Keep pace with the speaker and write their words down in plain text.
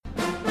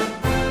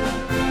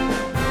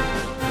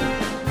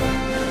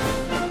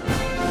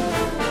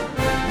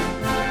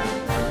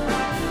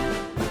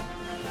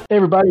Hey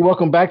everybody,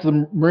 welcome back to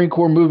the Marine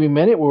Corps Movie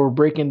Minute, where we're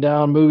breaking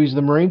down movies of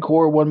the Marine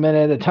Corps 1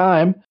 minute at a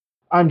time.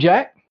 I'm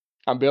Jack.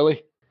 I'm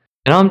Billy.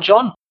 And I'm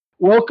John.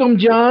 Welcome,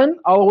 John,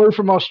 all the way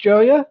from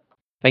Australia.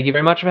 Thank you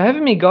very much for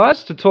having me,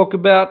 guys, to talk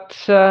about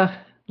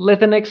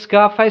Leatherneck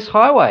Scarface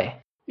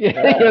Highway.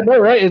 Yeah, no,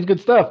 right? It's good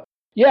stuff.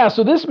 Yeah,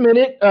 so this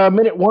minute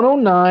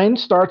 109,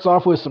 starts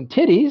off with some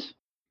titties.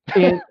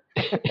 And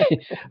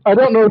I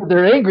don't know if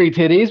they're angry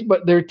titties,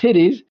 but they're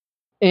titties.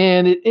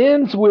 And it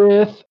ends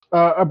with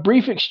a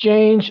brief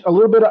exchange, a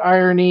little bit of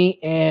irony,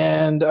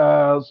 and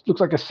looks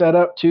like a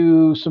setup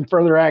to some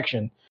further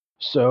action.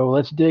 So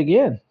let's dig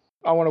in.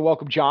 I want to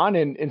welcome John,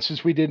 and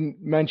since we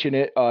didn't mention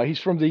it, he's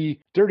from the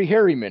Dirty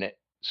Harry Minute,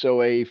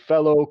 so a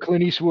fellow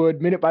Clint Eastwood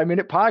Minute by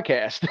Minute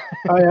podcast.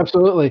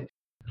 Absolutely.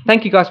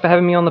 Thank you guys for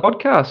having me on the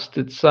podcast.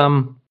 It's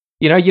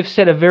you've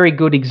set a very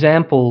good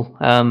example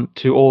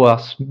to all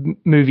us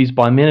movies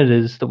by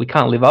minuters that we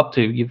can't live up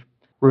to. You're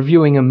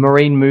reviewing a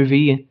Marine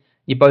movie.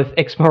 You're both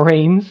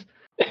ex-Marines,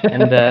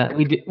 and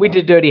we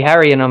did Dirty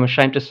Harry, and I'm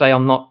ashamed to say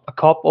I'm not a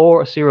cop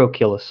or a serial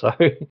killer. So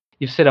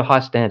you've set a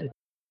high standard.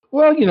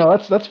 Well,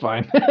 that's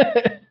fine.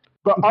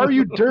 But are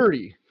you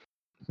dirty?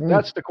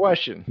 That's the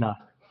question. No.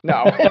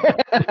 No.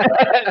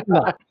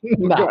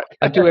 No.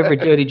 I do every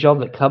dirty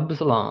job that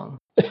comes along.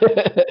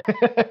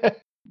 The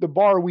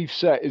bar we've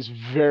set is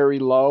very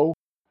low.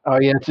 Oh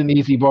yeah, it's an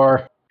easy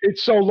bar.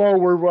 It's so low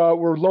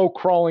we're low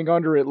crawling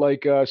under it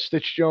like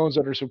Stitch Jones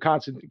under some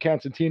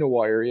concertina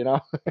wire,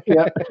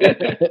 Yeah.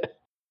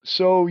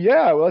 So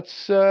yeah,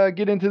 let's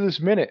get into this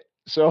minute.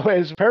 So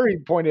as Perry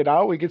pointed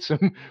out, we get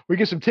some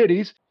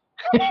titties.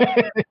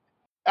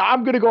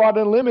 I'm gonna go out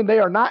on a limb, and they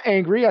are not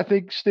angry. I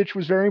think Stitch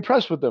was very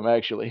impressed with them,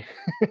 actually.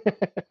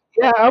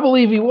 Yeah, I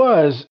believe he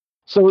was.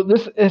 So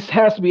this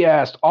has to be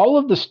asked. All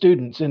of the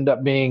students end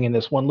up being in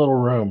this one little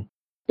room,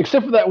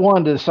 except for that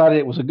one that decided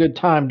it was a good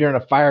time during a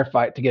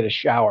firefight to get a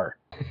shower.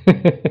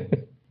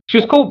 She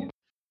was cool.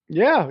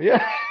 Yeah.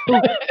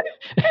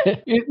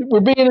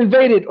 We're being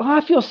invaded. Oh,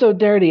 I feel so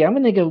dirty. I'm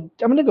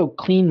gonna go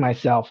clean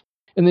myself,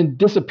 and then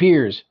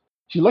disappears.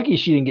 She's lucky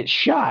she didn't get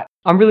shot.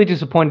 I'm really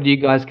disappointed you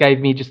guys gave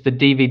me just the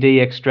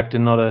DVD extract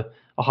and not a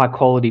high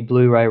quality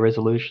Blu-ray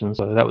resolution.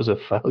 So that was a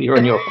failure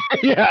on your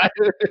part. Yeah.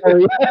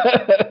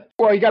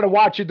 Well, you got to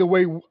watch it the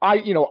way I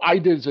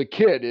did as a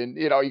kid, and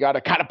you got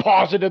to kind of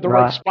pause it at the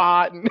right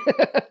spot. And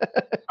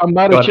I'm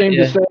not ashamed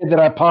to say that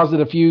I paused it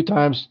a few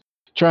times,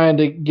 trying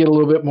to get a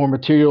little bit more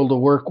material to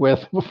work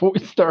with before we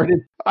started.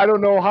 I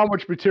don't know how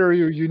much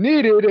material you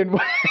needed and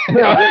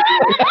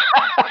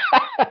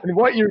and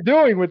what you're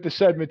doing with the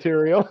said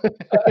material.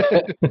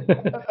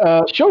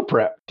 Show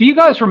prep. Do you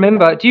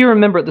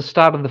remember at the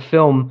start of the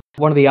film,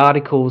 one of the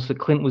articles that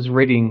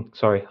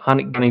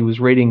Hunnick Gunny was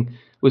reading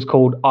was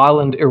called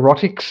Island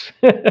Erotics?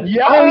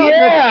 Yeah. Oh,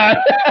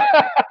 yeah.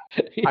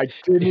 I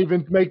didn't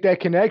even make that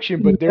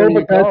connection, but there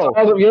you go.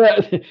 Awesome. Yeah.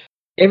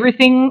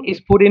 Everything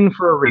is put in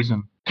for a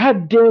reason.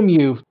 God damn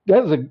you.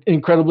 That is an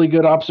incredibly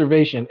good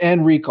observation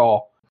and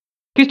recall.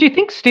 Because do you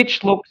think Stitch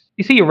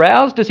is he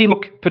aroused? Does he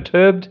look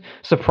perturbed,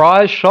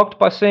 surprised, shocked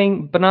by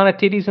seeing banana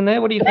titties in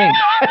there? What do you think?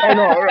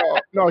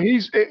 No,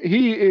 he's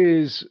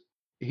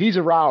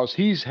aroused.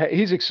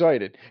 He's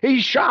excited.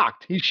 He's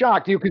shocked.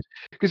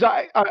 Because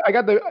I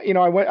got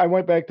I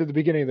went back to the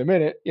beginning of the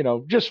minute,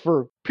 just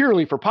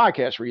purely for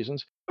podcast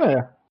reasons.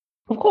 Yeah.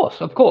 Of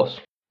course.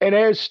 And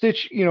as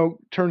Stitch,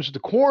 turns the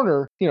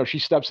corner, she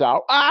steps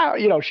out.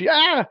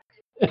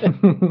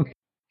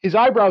 His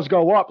eyebrows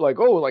go up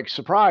like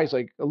surprise,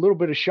 like a little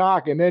bit of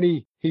shock. And then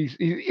he's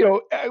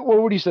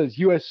what he says,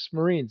 U.S.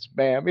 Marines,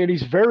 ma'am. And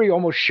he's very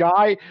almost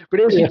shy.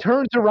 But as he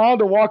turns around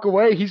to walk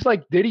away, he's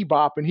like diddy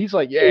bop. And he's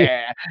like,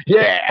 yeah.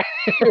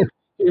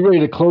 He's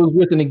ready to close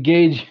with and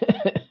engage.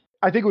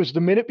 I think it was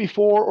the minute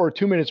before or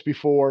 2 minutes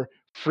before,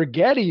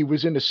 Forgetti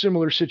was in a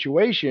similar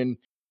situation.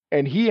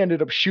 And he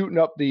ended up shooting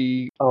up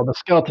the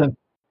skeleton.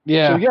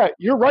 Yeah. So yeah,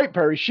 you're right,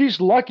 Perry. She's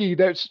lucky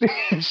that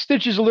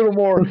Stitch is a little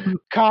more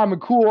calm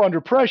and cool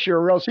under pressure,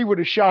 or else he would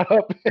have shot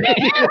up.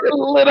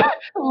 lit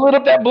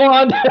up that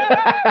blonde.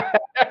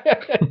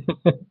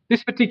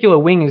 This particular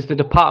wing is the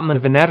Department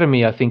of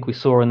Anatomy, I think we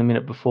saw in the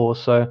minute before.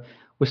 So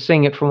we're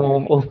seeing it from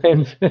all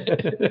ends.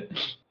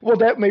 Well,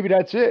 maybe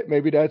that's it.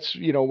 Maybe that's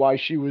why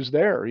she was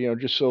there.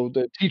 Just so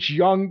to teach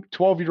young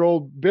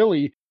 12-year-old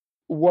Billy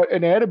what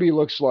anatomy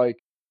looks like.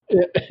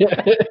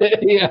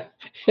 Yeah.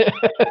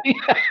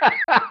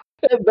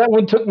 That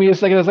one took me a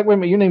second. I was like, wait a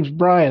minute, your name's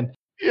Brian.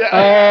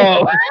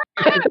 Yeah.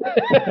 Oh.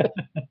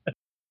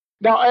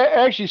 Now,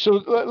 actually, so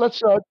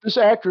let's, this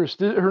actress,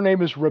 her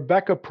name is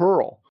Rebecca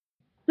Pearl.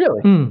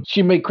 Really?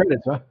 She made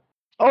credits, huh?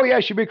 Oh,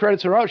 yeah, she made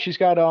credits her out. She's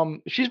got,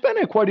 she's been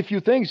in quite a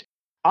few things.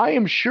 I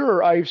am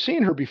sure I've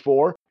seen her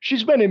before.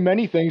 She's been in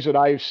many things that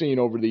I've seen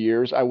over the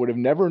years. I would have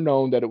never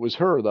known that it was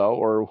her, though,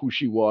 or who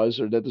she was,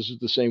 or that this is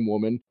the same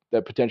woman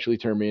that potentially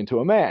turned me into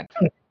a man.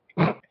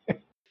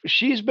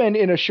 She's been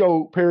in a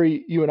show,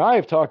 Perry, you and I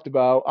have talked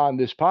about on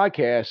this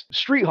podcast,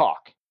 Street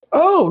Hawk.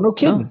 Oh, no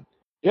kidding. Oh.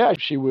 Yeah,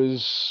 she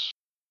was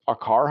a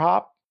car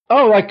hop.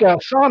 Oh, like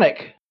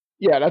Sonic.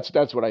 Yeah,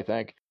 that's what I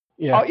think.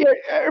 Yeah. Yeah,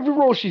 every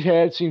role she's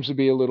had seems to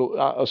be a little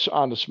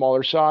on the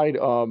smaller side.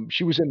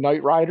 She was in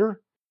Knight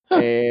Rider, Huh.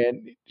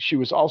 and she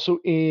was also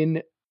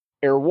in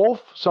Airwolf,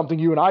 something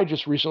you and I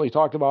just recently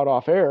talked about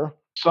off air.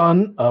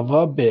 Son of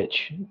a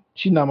bitch.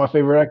 She's not my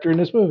favorite actor in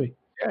this movie.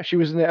 Yeah, she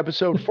was in the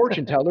episode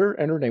Fortune Teller,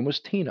 and her name was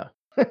Tina.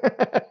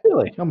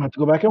 Really? I'm gonna have to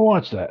go back and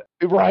watch that.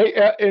 Right,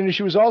 and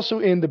she was also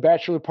in The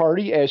Bachelor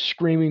Party as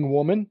Screaming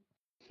Woman.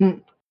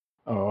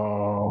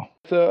 Oh.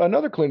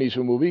 Another Clint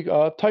Eastwood movie,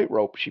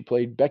 Tightrope. She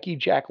played Becky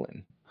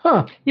Jacqueline.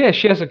 Huh. Yeah,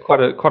 she has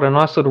quite a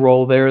nice little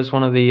role there as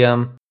one of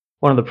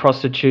the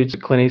prostitutes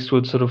that Clint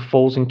Eastwood sort of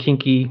falls in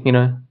kinky,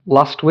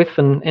 lust with,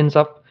 and ends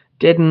up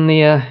dead in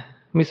the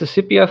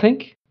Mississippi, I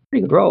think.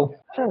 Pretty good role.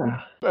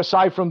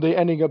 Aside from the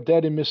ending up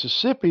dead in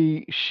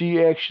Mississippi,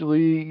 she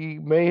actually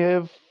may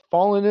have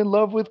fallen in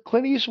love with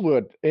Clint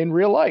Eastwood in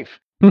real life.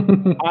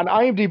 On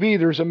IMDb,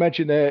 there's a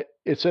mention that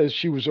it says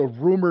she was a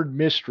rumored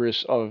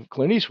mistress of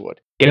Clint Eastwood.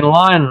 Get in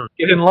line,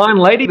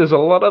 lady. There's a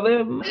lot of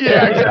them.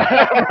 Yeah,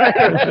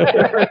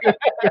 exactly.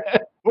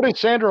 What is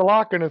Sandra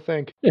Locke going to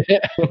think?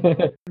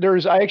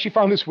 I actually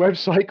found this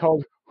website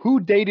called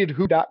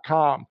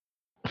whodatedwho.com.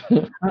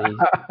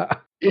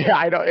 Yeah,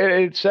 I know.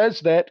 It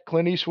says that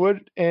Clint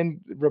Eastwood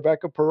and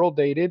Rebecca Pearl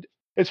dated.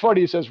 It's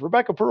funny. It says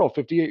Rebecca Pearl,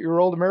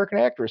 58-year-old American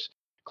actress.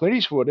 Clint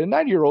Eastwood, a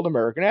 90-year-old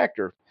American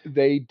actor.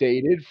 They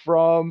dated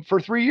for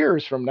 3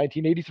 years, from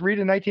 1983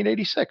 to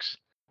 1986.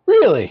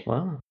 Really?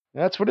 Wow.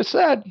 That's what it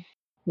said.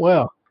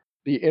 Well.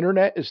 The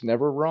internet is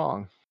never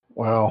wrong.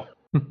 Well.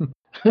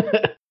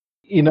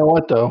 You know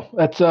what though?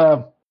 That's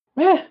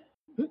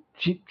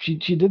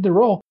she did the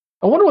role.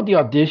 I wonder what the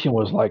audition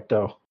was like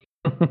though.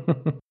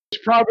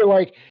 It's probably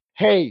like,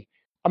 hey,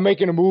 I'm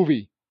making a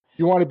movie.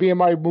 You want to be in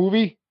my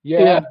movie?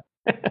 Yeah.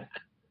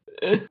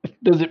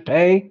 Does it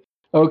pay?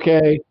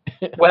 Okay.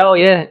 Well,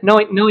 yeah.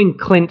 Knowing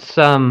Clint's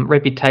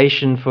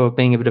reputation for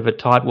being a bit of a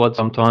tightwad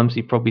sometimes,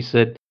 he probably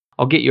said,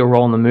 I'll get you a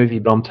role in the movie,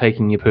 but I'm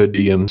taking you per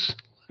diems.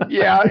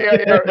 Yeah.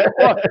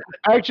 Well,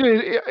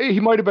 actually, he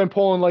might have been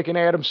pulling like an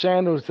Adam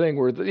Sandler thing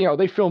where,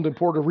 they filmed in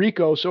Puerto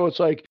Rico. So it's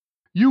like,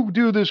 you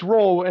do this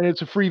role and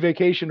it's a free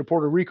vacation to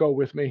Puerto Rico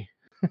with me.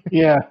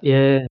 Yeah.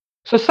 Yeah.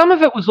 So some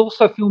of it was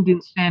also filmed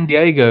in San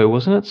Diego,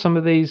 wasn't it? Some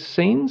of these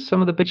scenes,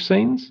 some of the beach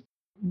scenes?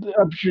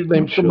 I'm sure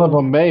some of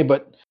them may,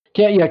 but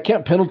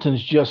Camp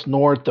Pendleton's just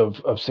north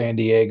of San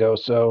Diego,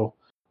 so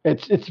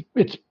it's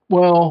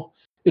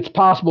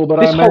possible, but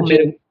I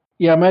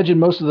imagine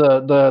most of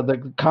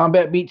the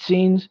combat beach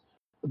scenes,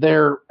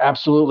 they're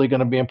absolutely going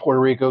to be in Puerto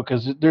Rico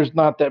because there's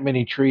not that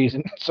many trees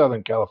in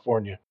Southern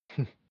California.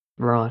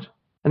 Right.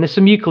 And there's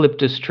some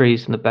eucalyptus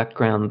trees in the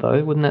background,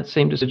 though. Wouldn't that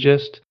seem to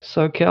suggest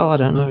SoCal? I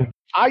don't know.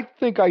 I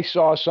think I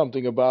saw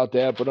something about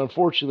that, but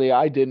unfortunately,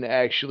 I didn't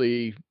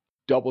actually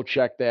double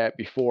check that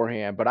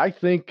beforehand. But I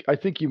think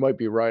you might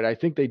be right. I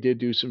think they did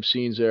do some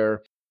scenes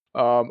there.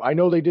 I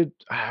know they did.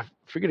 I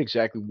forget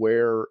exactly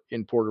where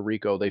in Puerto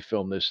Rico they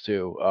filmed this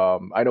too.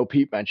 I know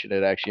Pete mentioned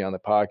it actually on the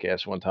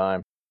podcast one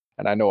time,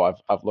 and I know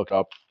I've looked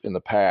up in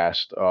the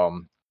past.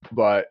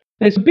 But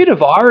there's a bit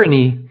of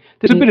irony.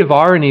 There's a bit of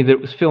irony that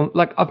it was filmed.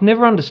 Like, I've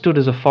never understood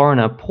as a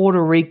foreigner,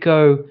 Puerto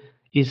Rico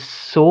is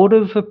sort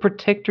of a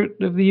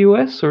protectorate of the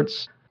US, or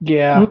it's...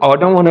 Yeah. Oh, I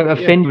don't want to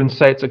offend you and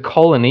say it's a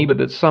colony,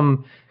 but it's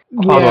some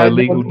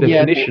quasi-legal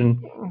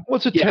definition.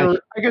 What's a territory?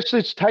 I guess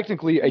it's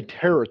technically a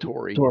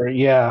territory.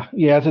 Yeah,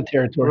 it's a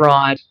territory.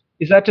 Right.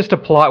 Is that just a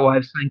polite way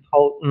of saying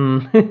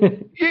Colton?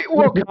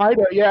 Well, kind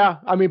of, yeah.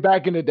 I mean,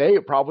 back in the day,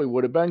 it probably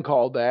would have been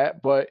called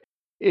that, but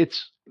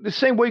it's the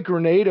same way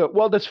Grenada.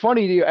 Well, that's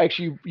funny.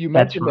 You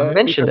mentioned that.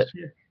 Mentioned it.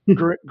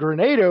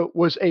 Grenada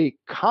was a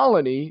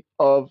colony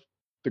of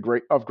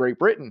Great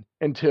Britain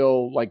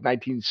until like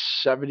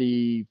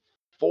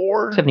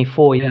 1974.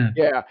 74, yeah.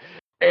 Yeah.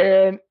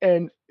 And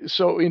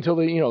so until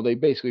they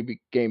basically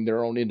became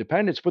their own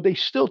independence, but they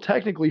still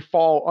technically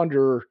fall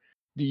under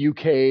the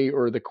UK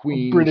or the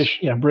Queen's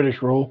British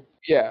rule.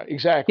 Yeah,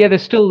 exactly. Yeah, they're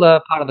still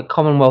part of the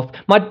Commonwealth.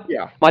 My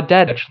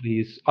dad actually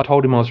is. I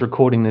told him I was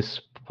recording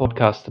this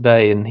podcast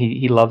today, and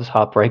he loves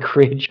Heartbreak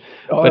Ridge.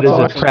 But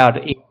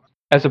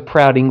as a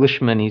proud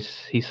Englishman,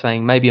 he's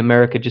saying maybe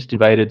America just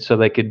invaded so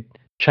they could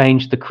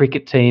change the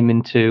cricket team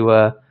into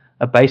a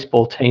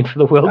baseball team for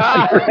the World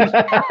Series.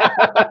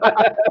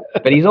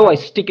 But he's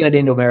always sticking it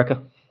into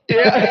America.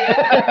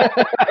 Yeah,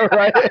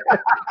 right.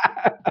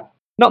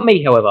 Not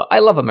me, however. I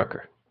love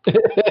America.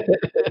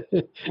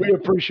 We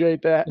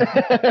appreciate that.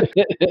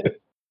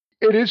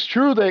 It is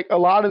true that a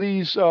lot of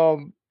these,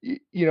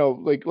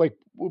 like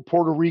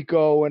Puerto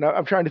Rico, and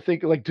I'm trying to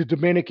think like the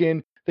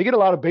Dominican, they get a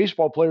lot of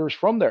baseball players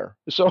from there.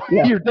 So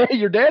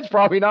your dad's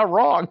probably not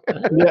wrong.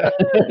 Yeah.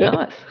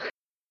 Nice.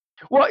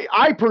 Well,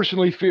 I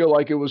personally feel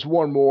like it was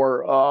one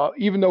more,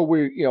 even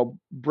though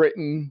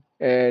Britain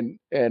and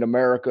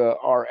America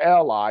are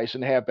allies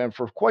and have been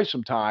for quite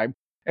some time.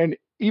 And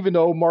even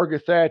though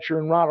Margaret Thatcher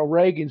and Ronald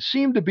Reagan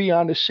seem to be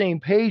on the same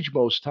page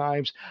most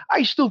times,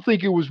 I still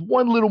think it was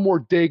one little more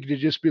dig to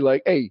just be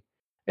like, hey,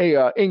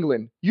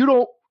 England, you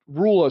don't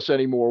rule us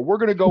anymore. We're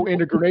going to go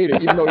into Grenada,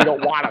 even though you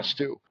don't want us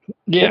to.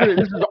 Yeah.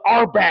 This is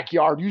our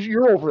backyard.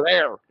 You're over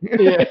there.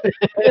 Yeah.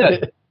 Yeah.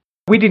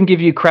 We didn't give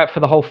you crap for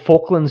the whole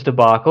Falklands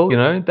debacle,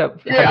 that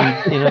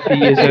happened, a few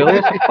years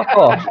earlier. So fuck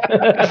off.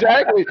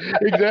 Exactly.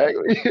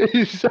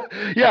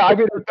 Yeah, I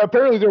mean,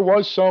 apparently there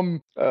was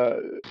some,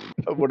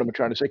 what am I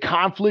trying to say,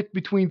 conflict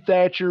between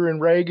Thatcher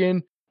and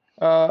Reagan,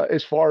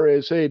 as far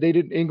as, hey,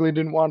 England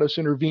didn't want us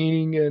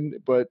intervening,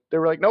 but they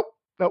were like, nope,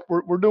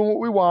 we're doing what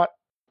we want.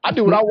 I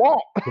do what I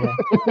want.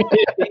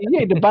 You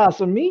ain't the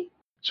boss of me.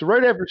 So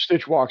right after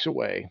Stitch walks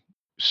away,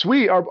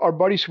 Swede, our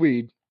buddy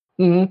Swede,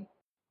 Mm-hmm.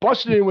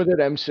 busted in with an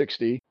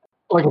M60.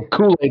 Like a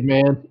Kool-Aid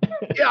man.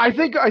 Yeah, I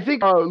think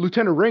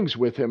Lieutenant Ring's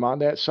with him on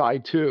that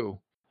side too.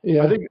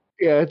 Yeah.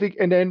 I think,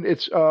 and then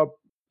it's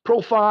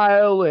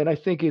Profile, and I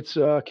think it's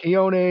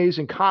Quiones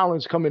and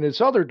Collins come in this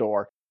other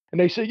door, and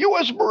they say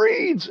U.S.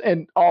 Marines,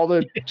 and all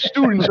the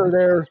students are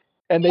there,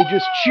 and they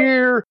just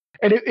cheer.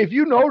 And if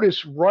you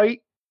notice,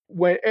 right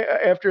when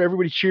after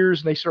everybody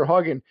cheers and they start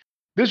hugging,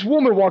 this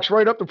woman walks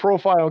right up to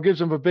Profile and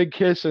gives him a big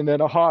kiss and then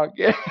a hug.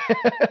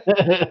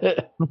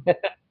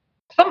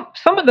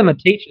 Some of them are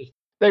teachers.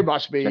 They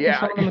must be, yeah.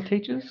 Some of them are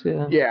teachers,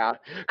 yeah. Yeah,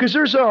 because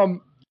there's I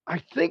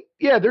think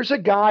there's a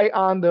guy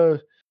on the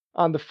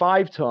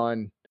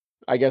 5-ton.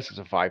 I guess it's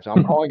a 5-ton.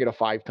 I'm calling it a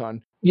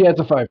 5-ton. Yeah,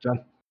 it's a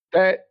 5-ton.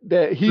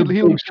 That he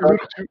looks a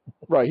little too,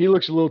 right. He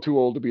looks a little too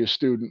old to be a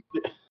student.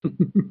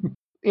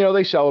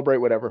 They celebrate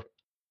whatever.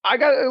 I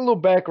got a little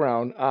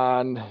background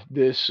on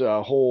this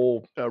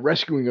whole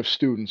rescuing of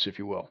students, if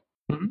you will.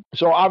 Mm-hmm.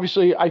 So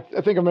obviously, I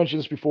think I mentioned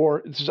this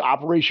before. This is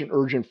Operation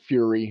Urgent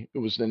Fury. It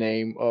was the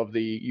name of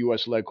the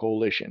U.S.-led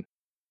coalition.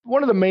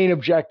 One of the main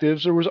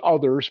objectives, there was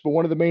others, but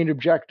one of the main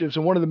objectives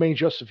and one of the main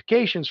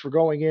justifications for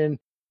going in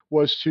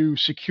was to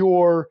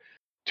secure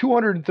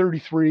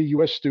 233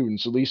 U.S.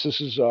 students. At least this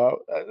is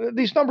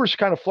these numbers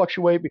kind of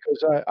fluctuate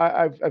because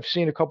I've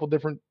seen a couple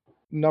different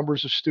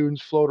numbers of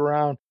students float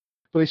around.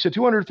 But they said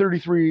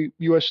 233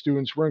 U.S.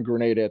 students were in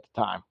Grenada at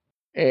the time.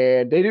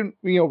 And they didn't,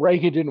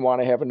 Reagan didn't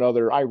want to have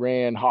another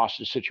Iran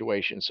hostage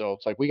situation. So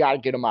it's like, we got to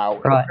get them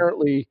out. Right. And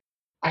apparently,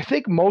 I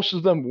think most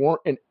of them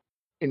weren't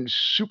in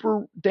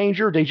super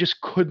danger. They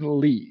just couldn't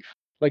leave.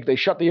 Like, they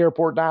shut the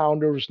airport down.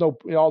 There was no,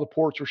 all the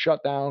ports were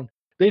shut down.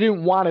 They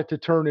didn't want it to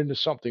turn into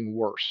something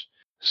worse.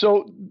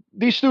 So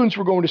these students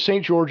were going to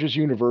St. George's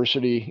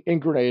University in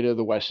Grenada,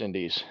 the West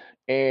Indies.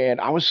 And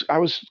I was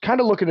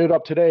kind of looking it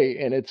up today,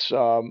 and it's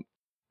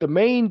the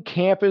main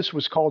campus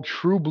was called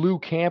True Blue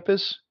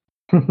Campus.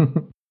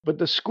 But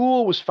the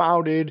school was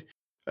founded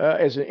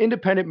as an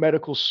independent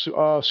medical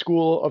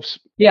school of...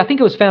 Yeah, I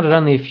think it was founded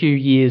only a few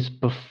years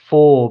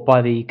before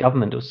by the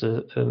government. It was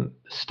a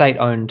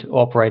state-owned,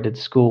 operated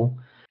school.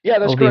 Yeah,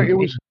 that's correct. It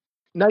was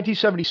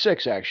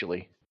 1976,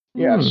 actually.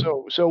 Yeah,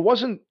 so it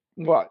wasn't,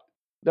 what?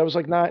 That was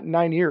like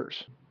 9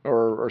 years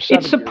or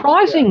 7 It's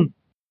surprising. years.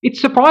 Yeah.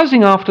 It's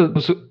surprising after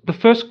the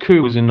first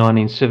coup was in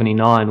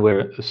 1979,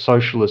 where a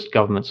socialist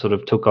government sort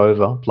of took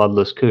over,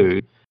 bloodless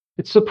coup.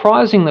 It's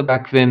surprising that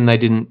back then they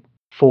didn't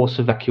force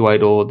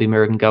evacuate, or the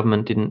American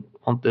government didn't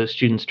want the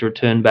students to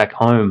return back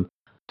home.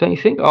 Don't you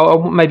think?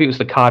 Oh, maybe it was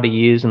the Carter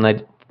years, and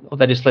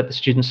they just let the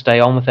students stay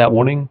on without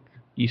warning.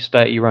 You stay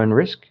at your own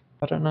risk.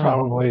 I don't know.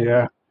 Probably,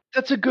 yeah.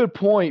 That's a good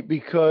point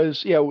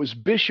because, it was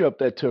Bishop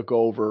that took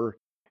over,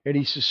 and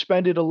he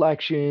suspended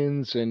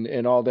elections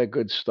and all that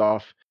good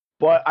stuff.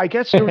 But I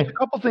guess there was a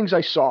couple things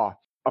I saw.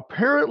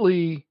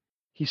 Apparently,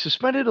 he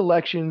suspended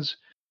elections,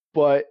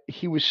 but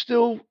he was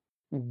still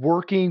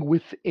working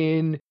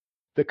within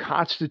the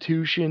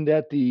constitution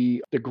that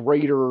the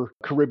Greater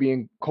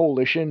Caribbean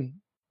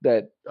Coalition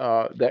that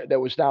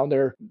was down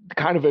there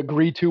kind of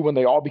agreed to when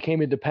they all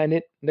became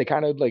independent. They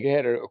kind of like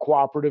had a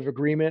cooperative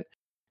agreement,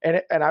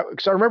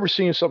 because I remember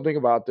seeing something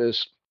about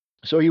this.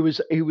 So he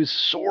was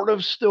sort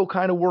of still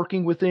kind of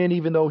working within,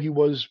 even though he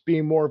was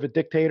being more of a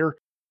dictator.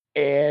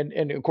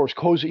 And of course,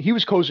 he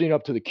was cozying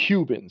up to the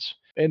Cubans.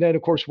 And then,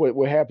 of course,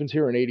 what happens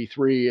here in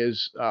 '83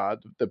 is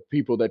the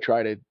people that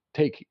try to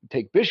take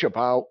Bishop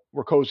out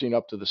were cozying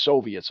up to the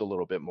Soviets a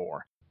little bit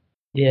more.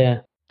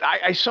 Yeah.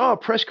 I saw a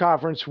press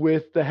conference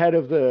with the head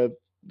of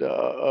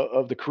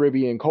the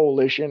Caribbean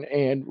Coalition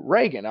and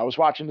Reagan. I was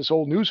watching this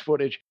old news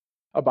footage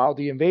about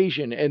the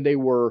invasion, and they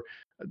were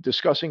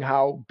discussing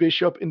how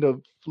Bishop in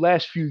the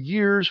last few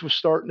years was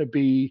starting to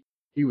be,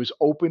 he was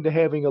open to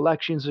having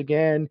elections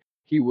again.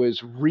 He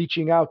was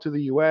reaching out to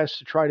the U.S.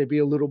 to try to be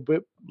a little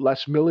bit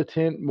less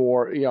militant,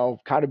 more,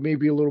 kind of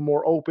maybe a little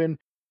more open.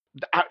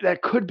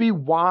 That could be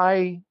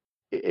why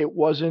it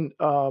wasn't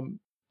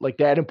like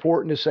that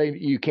important to say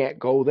you can't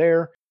go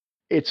there.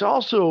 It's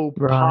also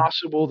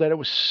possible that it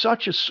was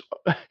such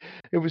a,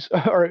 it was,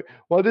 all right,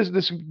 well,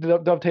 this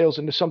dovetails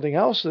into something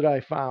else that I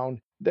found.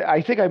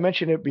 I think I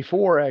mentioned it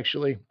before,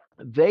 actually.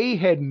 They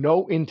had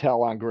no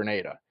intel on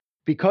Grenada.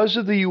 Because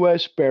of the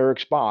U.S.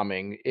 barracks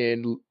bombing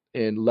in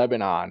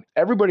Lebanon,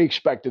 everybody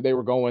expected they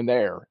were going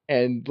there.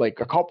 And like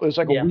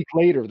a week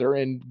later, they're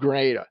in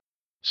Grenada.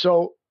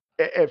 So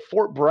at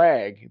Fort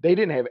Bragg, they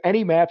didn't have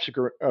any maps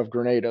of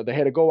Grenada. They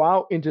had to go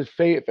out into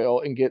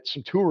Fayetteville and get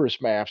some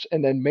tourist maps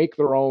and then make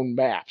their own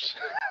maps.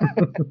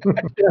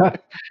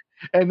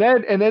 And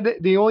then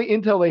the only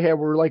intel they had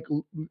were like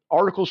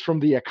articles from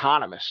The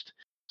Economist.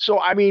 So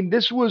I mean,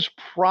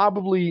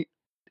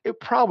 it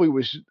probably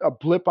was a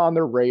blip on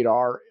their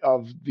radar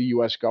of the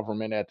U.S.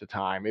 government at the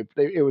time.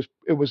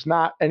 It was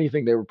not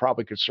anything they were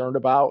probably concerned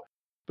about.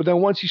 But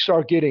then once you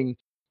start getting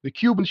the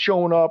Cubans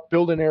showing up,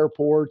 building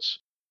airports,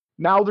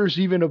 now there's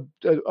even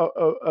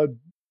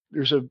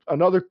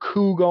another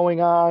coup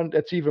going on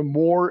that's even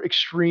more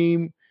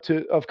extreme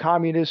of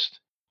communist.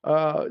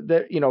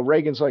 That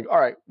Reagan's like, all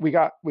right,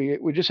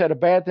 we just had a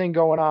bad thing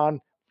going on.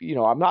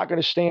 I'm not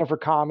going to stand for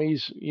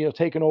commies,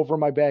 taking over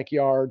my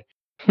backyard.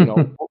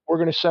 We're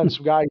going to send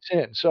some guys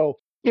in. So,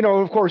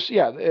 of course,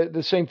 yeah,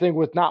 the same thing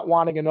with not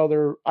wanting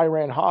another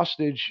Iran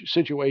hostage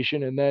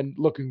situation and then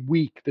looking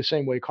weak the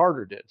same way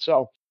Carter did.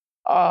 So,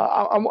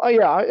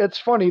 yeah, it's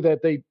funny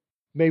that they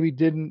maybe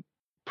didn't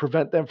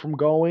prevent them from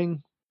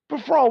going.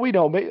 But for all we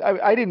know,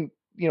 I didn't,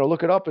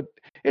 look it up. But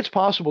it's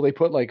possible they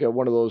put like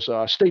one of those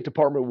State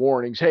Department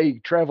warnings. Hey,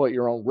 travel at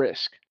your own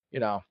risk.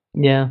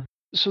 Yeah.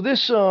 So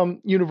this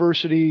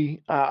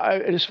university,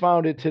 I just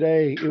found it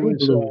today. True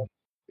Blue.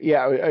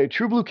 A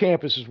True Blue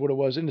campus is what it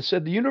was, and it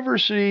said the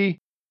university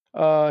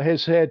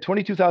has had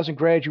 22,000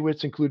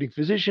 graduates, including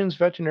physicians,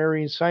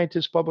 veterinarians,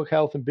 scientists, public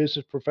health, and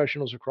business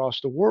professionals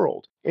across the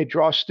world. It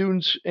draws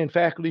students and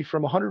faculty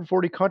from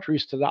 140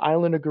 countries to the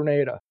island of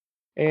Grenada,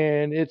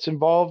 and it's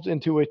involved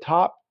into a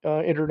top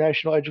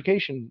international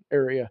education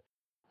area.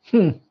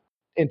 In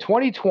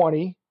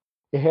 2020,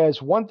 it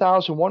has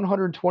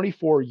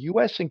 1,124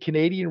 U.S. and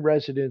Canadian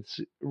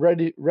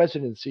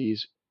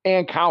residencies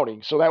and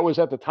counting. So that was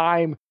at the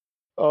time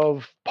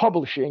of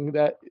publishing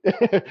that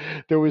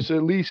there was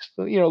at least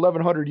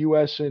 1,100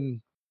 U.S. and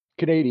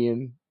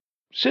Canadian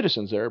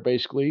citizens there,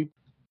 basically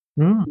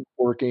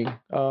working.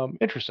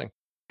 Interesting.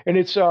 And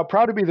it's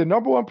proud to be the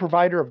number one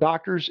provider of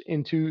doctors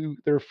into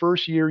their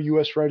first year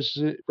U.S.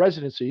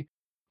 residency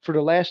for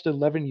the last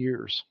 11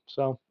 years.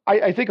 So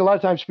I think a lot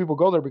of times people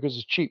go there because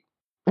it's cheap.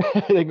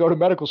 They go to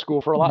medical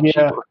school for a lot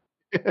cheaper.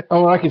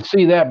 Oh, I can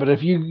see that. But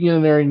if you get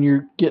in there and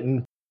you're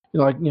getting,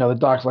 the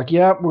doc's like,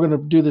 yeah, we're going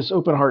to do this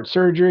open heart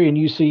surgery, and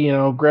you see,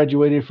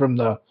 graduated from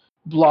the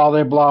blah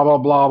blah blah blah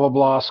blah blah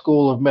blah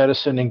School of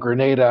Medicine in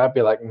Grenada, I'd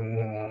be like,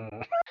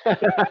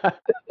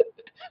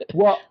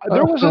 Well,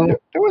 there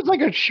was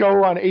like a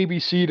show on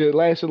ABC that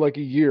lasted like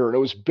a year, and it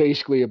was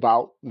basically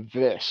about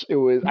this. I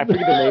forget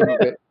the name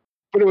of it.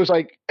 But it was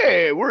like,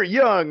 hey, we're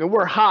young and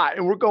we're hot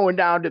and we're going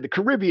down to the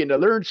Caribbean to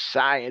learn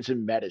science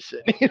and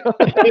medicine.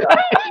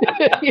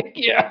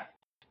 Yeah.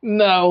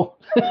 No.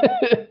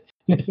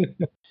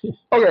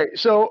 Okay,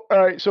 so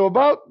all right, so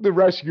about the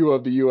rescue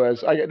of the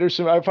U.S.,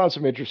 I found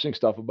some interesting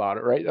stuff about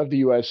it, right, of the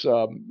U.S.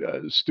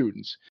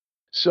 Students.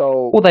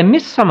 So, well, they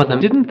missed some of them,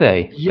 didn't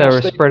they? Yes, they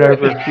were spread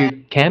over a few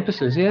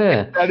campuses.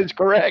 Yeah, that is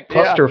correct.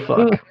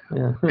 Clusterfuck.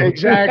 Yeah.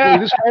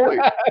 Exactly.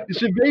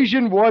 This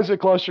invasion was a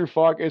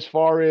clusterfuck as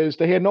far as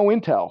they had no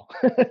intel.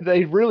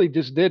 They really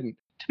just didn't.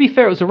 To be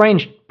fair, it was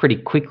arranged pretty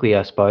quickly,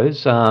 I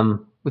suppose.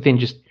 Within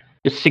just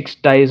 6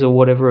 days or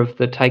whatever of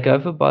the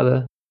takeover by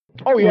the.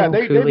 Oh yeah,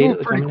 they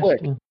moved pretty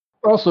quick. Yeah.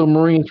 Also,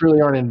 Marines really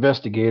aren't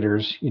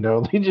investigators.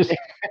 They just.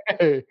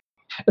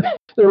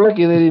 They're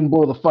lucky they didn't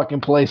blow the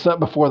fucking place up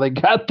before they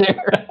got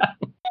there.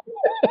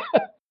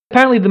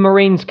 Apparently, the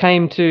Marines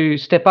came to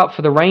step up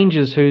for the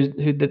Rangers, who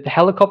the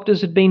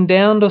helicopters had been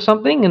downed or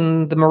something,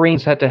 and the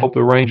Marines had to help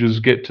the Rangers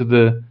get to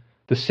the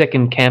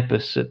second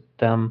campus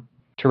to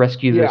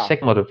rescue the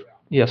second lot of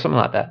something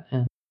like that.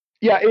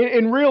 Yeah,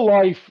 in real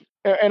life,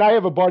 and I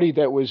have a buddy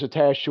that was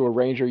attached to a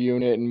Ranger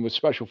unit and was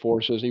Special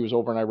Forces. He was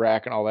over in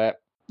Iraq and all that.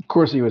 Of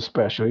course, he was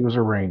special. He was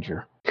a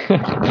Ranger.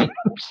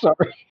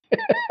 Sorry.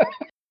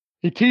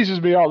 He teases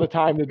me all the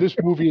time that this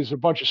movie is a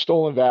bunch of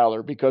stolen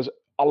valor because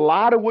a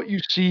lot of what you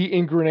see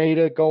in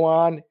Grenada go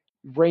on,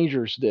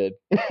 Rangers did,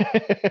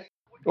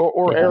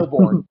 or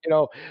airborne,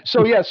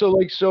 So yeah, so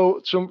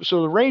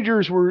the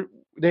Rangers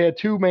they had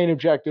two main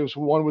objectives.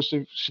 One was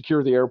to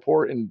secure the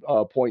airport in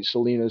Point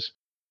Salinas,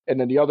 and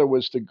then the other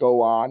was to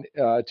go on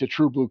to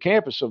True Blue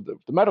campus of the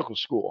medical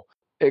school,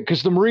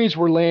 because the Marines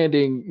were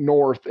landing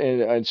north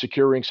and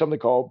securing something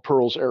called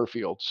Pearls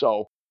Airfield.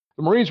 So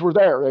the Marines were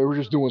there; they were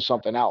just doing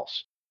something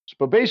else.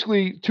 But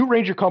basically, two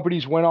Ranger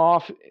companies went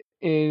off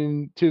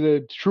into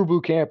the True Blue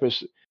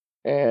campus,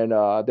 and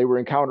they were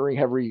encountering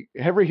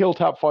heavy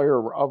hilltop fire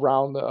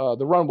around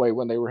the runway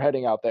when they were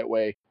heading out that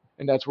way,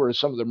 and that's where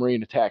some of the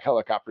Marine attack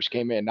helicopters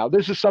came in. Now,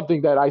 this is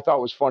something that I thought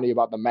was funny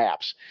about the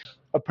maps.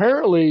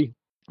 Apparently,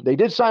 they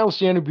did silence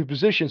the enemy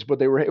positions,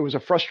 but it was a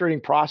frustrating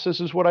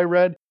process, is what I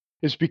read,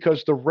 is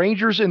because the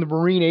Rangers and the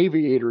Marine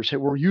aviators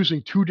were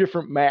using two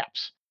different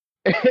maps,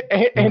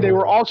 and they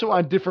were also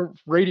on different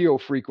radio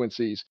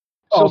frequencies.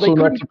 So also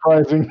not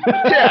surprising.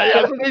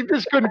 Yeah, so they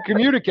just couldn't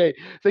communicate.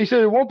 They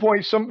said at one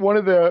point one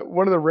of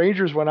the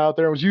Rangers went out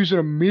there and was using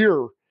a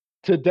mirror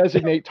to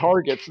designate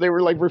targets. They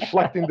were like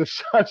reflecting the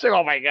sun. Saying,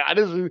 "Oh my God,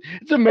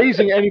 it's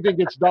amazing anything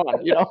gets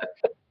done,"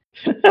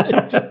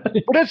 But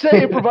that's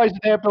the improvise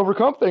and have to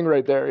overcome thing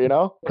right there,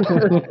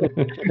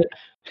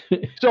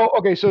 So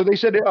they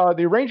said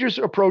the Rangers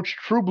approached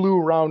True Blue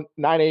around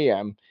 9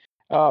 a.m.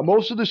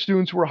 Most of the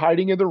students were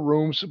hiding in their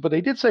rooms, but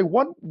they did say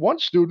one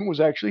student was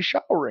actually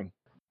showering.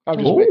 I'm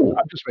just Ooh.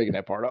 making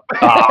that part up.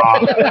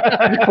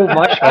 You pulled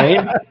my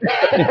chain.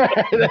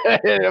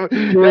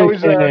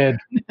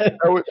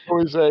 That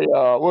was a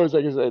what was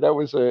I gonna say? That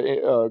was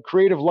a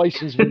creative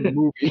license from the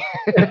movie.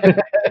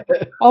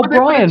 Oh, But they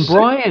didn't say-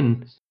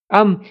 Brian.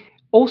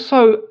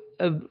 Also,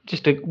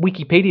 just a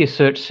Wikipedia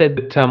search said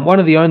that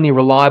one of the only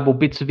reliable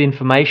bits of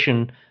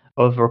information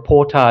of a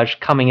reportage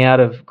coming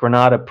out of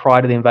Grenada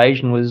prior to the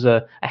invasion was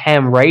a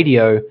ham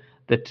radio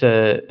that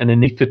an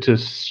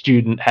anaesthetist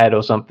student had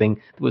or something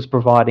that was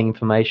providing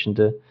information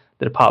to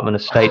the Department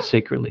of State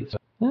secretly. So,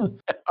 yeah.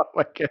 Oh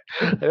my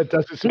God. That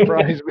doesn't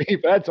surprise me.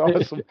 That's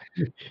awesome.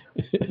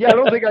 Yeah, I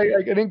don't think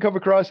I didn't come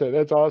across that.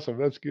 That's awesome.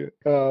 That's good.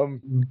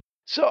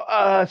 So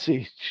let's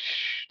see.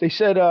 They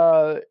said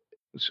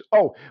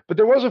but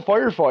there was a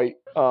firefight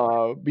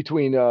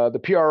between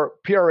the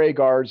PRA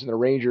guards and the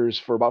Rangers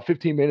for about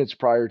 15 minutes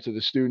prior to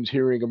the students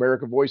hearing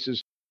American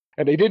voices,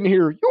 and they didn't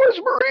hear U.S.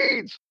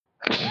 Marines.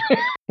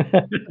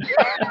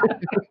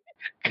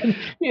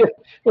 Yeah,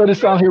 let it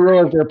sound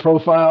heroic, their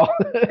profile.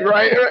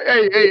 Right?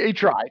 Hey, he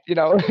tried,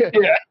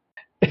 Yeah.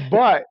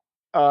 But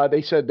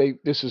they said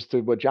this is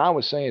to what John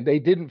was saying. They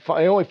they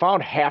only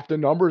found half the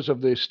numbers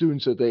of the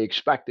students that they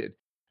expected,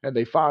 and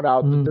they found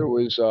out that there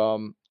was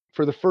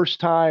for the first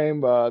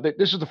time.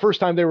 This is the first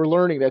time they were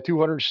learning that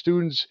 200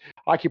 students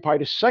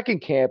occupied a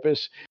second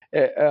campus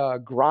at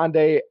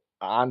Grande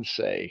Anse,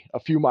 a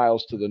few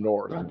miles to the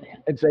north,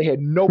 and they had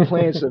no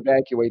plans to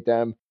evacuate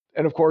them.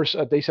 And of course,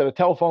 they said a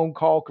telephone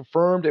call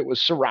confirmed it was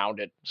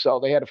surrounded, so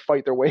they had to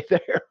fight their way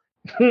there.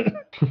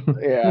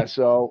 Yeah.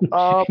 So,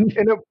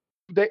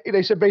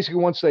 they said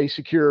basically once they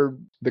secured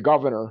the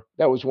governor,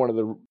 that was one of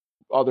the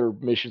other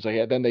missions they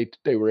had. Then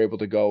they were able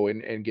to go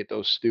and get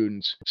those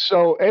students.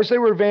 So as they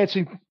were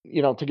advancing,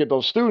 to get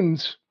those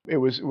students, it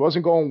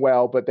wasn't going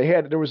well. But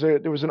there was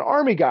an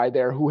army guy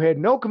there who had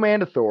no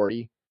command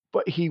authority,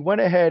 but he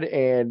went ahead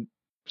and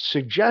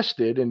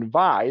suggested and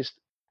advised.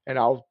 And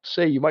I'll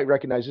say you might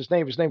recognize his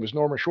name. His name was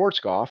Norman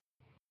Schwarzkopf.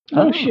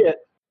 Oh shit.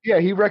 Yeah,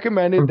 he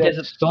recommended From that.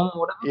 Desert Storm,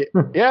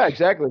 whatever. Yeah,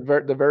 exactly.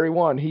 The very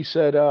one. He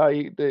said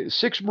the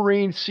 6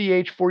 Marine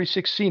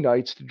CH-46C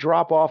Knights to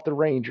drop off the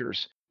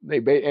Rangers.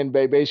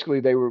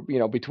 Basically they were,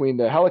 between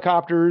the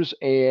helicopters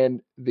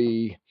and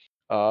the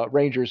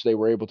Rangers, they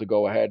were able to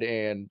go ahead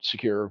and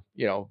secure,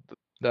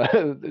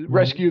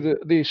 rescue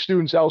the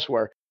students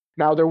elsewhere.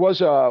 Now there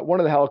was one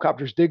of the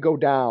helicopters did go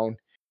down,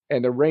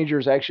 and the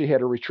Rangers actually had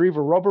to retrieve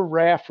a rubber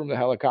raft from the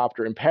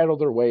helicopter and paddle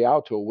their way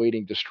out to a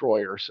waiting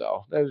destroyer.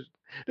 So there's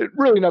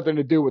really nothing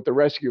to do with the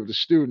rescue of the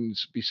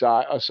students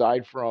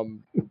aside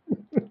from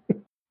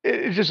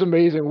it's just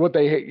amazing what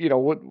they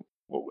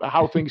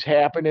how things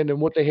happened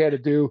and what they had to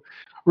do.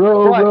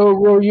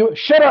 Row, you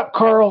shut up,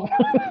 Carl.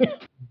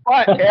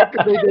 But after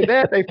they did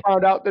that, they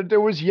found out that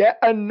there was yet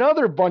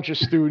another bunch of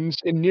students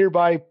in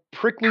nearby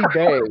Prickly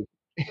Bay.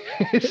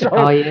 So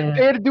they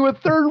had to do a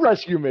third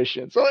rescue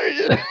mission. So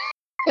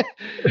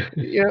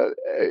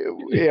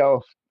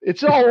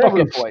it's all over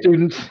the place.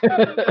 Students.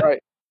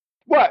 Right.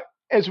 But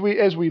as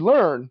we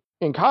learn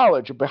in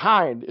college,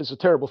 behind is a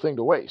terrible thing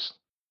to waste.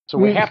 So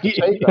we have to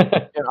take them,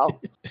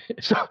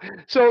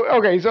 So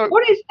okay, so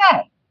what is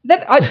that?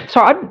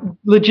 I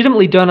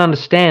legitimately don't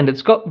understand.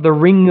 It's got the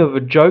ring of a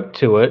joke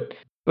to it,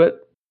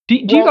 but do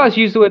you guys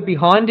use the word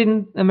behind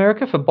in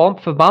America for bum,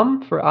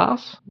 for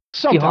ass?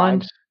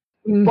 Sometimes.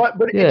 Behind? But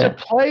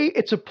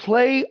it's a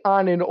play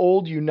on an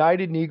old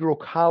United Negro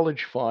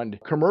College Fund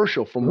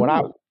commercial from when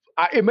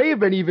it may have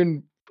been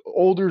even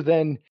older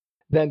than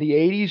the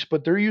 80s,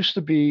 but there used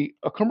to be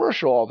a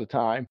commercial all the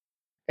time,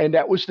 and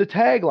that was the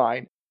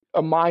tagline: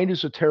 "A mind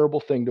is a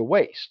terrible thing to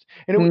waste."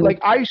 And it was like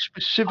I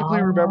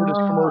specifically remember this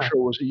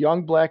commercial. It was a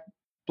young black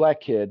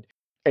kid,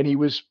 and he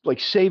was like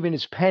saving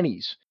his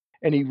pennies,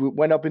 and he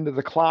went up into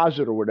the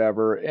closet or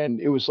whatever, and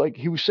it was like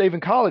he was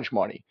saving college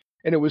money.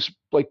 And it was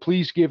like,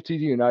 please give to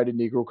the United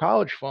Negro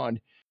College Fund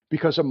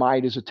because a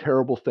mind is a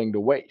terrible thing to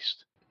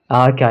waste.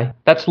 Okay,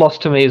 that's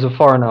lost to me as a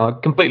foreigner.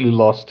 Completely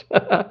lost.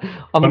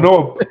 I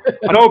know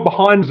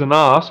behind's an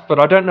ass, but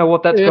I don't know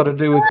what that's got to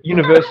do with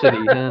university.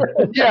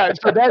 Yeah,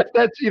 so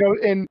that's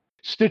and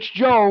Stitch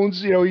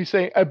Jones, he's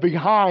saying a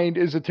behind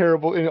is a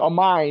terrible a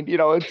mind.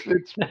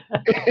 It's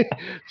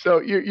so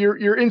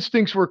your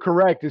instincts were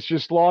correct. It's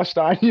just lost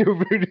on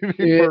you.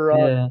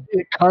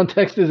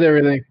 Context is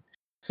everything.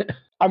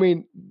 I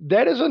mean,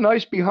 that is a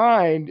nice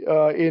behind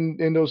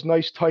in those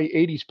nice tight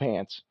 80s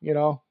pants,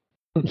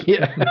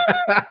 Yeah.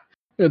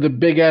 The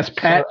big ass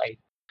pat.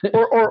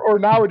 Or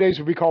nowadays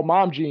would be called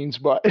mom jeans,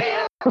 but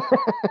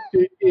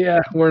yeah,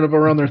 wearing them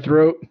around their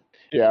throat.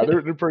 Yeah,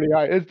 they're pretty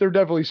high. They're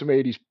definitely some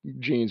 80s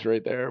jeans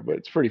right there, but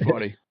it's pretty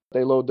funny.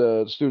 They load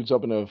the students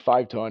up in a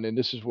 5-ton, and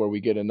this is where we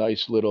get a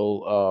nice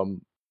little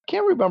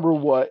can't remember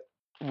what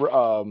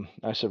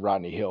I said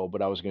Rodney Hill,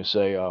 but I was going to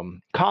say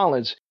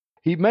Collins.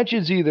 He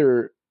mentions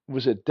either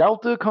was it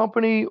Delta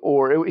Company,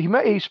 or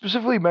he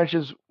specifically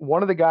mentions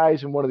one of the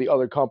guys in one of the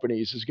other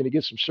companies is going to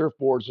get some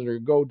surfboards and they're going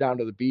to go down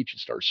to the beach and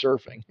start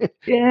surfing.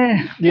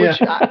 Yeah. Yeah.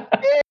 Which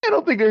I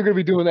don't think they're going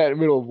to be doing that in the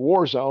middle of a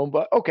war zone,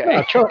 but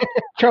okay.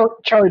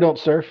 Charlie don't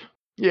surf.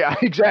 Yeah,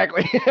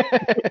 exactly.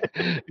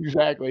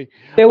 Exactly.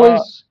 There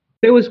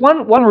was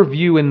one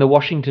review in the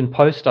Washington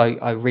Post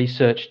I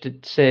researched.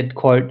 It said,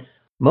 quote,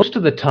 "Most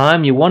of the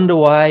time you wonder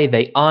why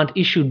they aren't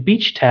issued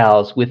beach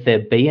towels with their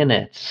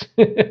bayonets."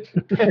 I've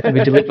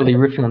been deliberately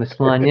riffing on this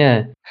line,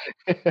 yeah.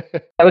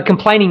 They were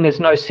complaining there's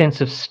no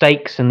sense of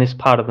stakes in this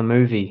part of the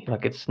movie.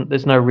 Like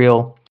there's no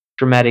real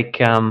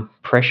dramatic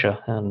pressure.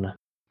 And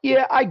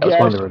Yeah, I that was guess.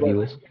 one of the but,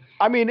 reviewers.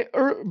 I mean,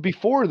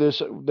 before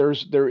this,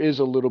 there is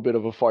a little bit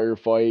of a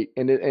firefight,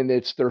 and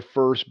it's their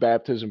first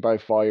baptism by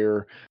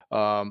fire.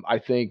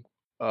 I think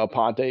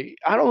Aponte.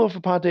 I don't know if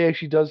Aponte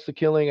actually does the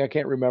killing. I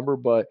can't remember,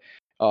 but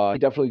he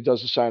definitely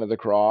does the sign of the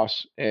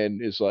cross,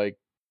 and is like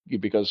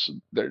because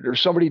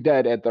there's somebody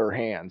dead at their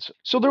hands.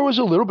 So there was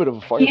a little bit of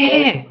a firefight.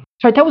 Yeah.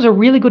 So that was a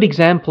really good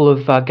example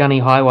of Gunny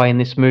Highway in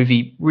this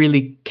movie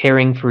really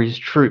caring for his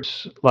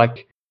troops.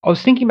 Like, I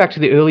was thinking back to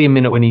the earlier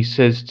minute when he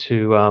says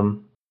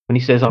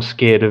I'm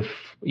scared of,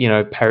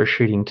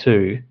 parachuting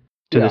to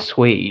Yeah. the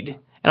Swede.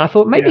 And I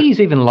thought maybe Yeah.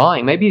 he's even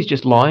lying. Maybe he's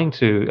just lying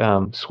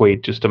to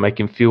Swede just to make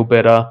him feel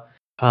better.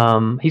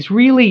 He's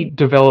really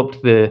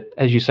developed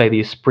as you say, the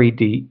esprit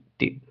de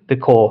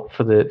corps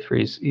for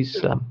his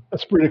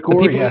Esprit de the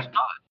corps, people yeah. who's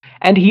not.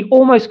 And he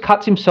almost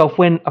cuts himself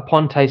when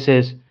Aponte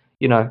says,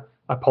 I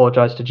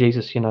apologize to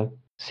Jesus,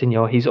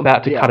 Senor. He's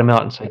about to cut him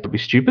out and say, "Don't be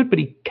stupid," but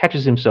he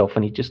catches himself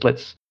and he just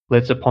lets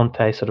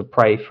Aponte sort of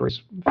pray for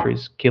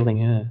his killing.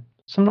 Yeah.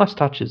 Some nice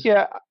touches.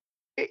 Yeah,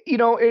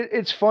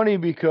 it's funny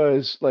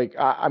because, like,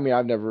 I mean,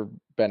 I've never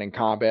been in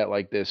combat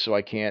like this, so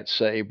I can't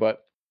say.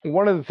 But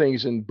one of the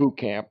things in boot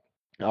camp,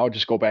 I'll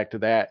just go back to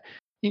that.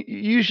 You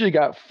usually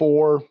got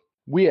 4.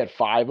 We had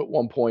 5 at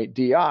one point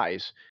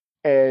DIs,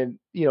 and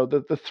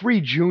the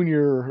 3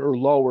 junior or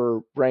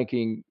lower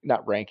ranking,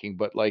 not ranking,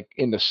 but like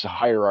in the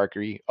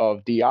hierarchy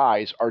of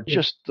DIs are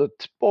just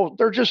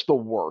they're just the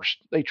worst.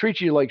 They treat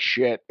you like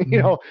shit.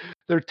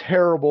 They're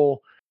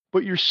terrible.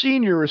 But your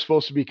senior is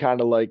supposed to be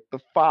kind of like the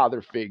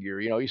father figure.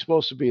 He's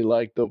supposed to be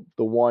like the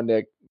one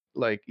that,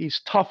 like, he's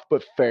tough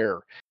but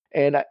fair.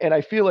 And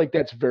I feel like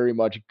that's very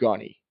much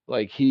Gunny.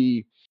 Like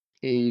he's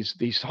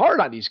hard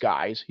on these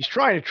guys. He's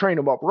trying to train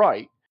them up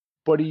right,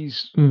 but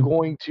he's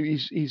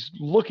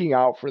looking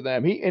out for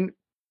them.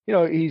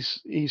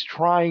 He's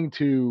trying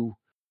to.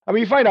 I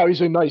mean, you find out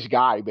he's a nice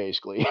guy,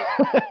 basically.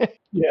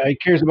 Yeah, he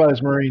cares about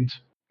his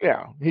Marines.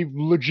 Yeah, he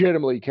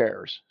legitimately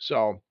cares.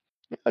 So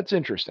that's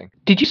interesting.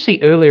 Did you see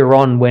earlier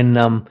on when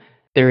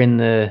they're in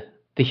the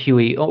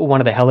Huey, or one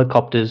of the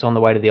helicopters on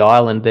the way to the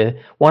island?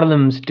 One of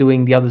them's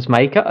doing the other's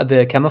makeup,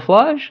 the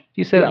camouflage.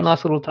 You see that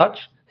nice little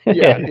touch?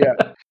 Yeah.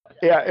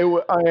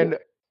 And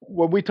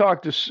when we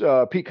talked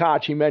to Pete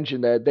Koch, he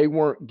mentioned that they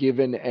weren't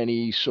given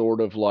any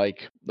sort of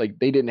like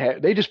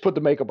they just put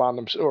the makeup on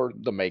them, or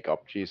the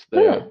makeup,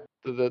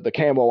 the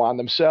camo on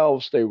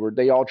themselves.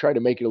 They all tried to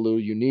make it a little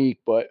unique,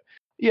 but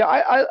yeah,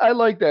 I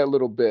like that a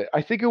little bit.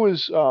 I think it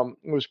was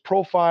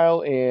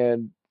Profile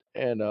and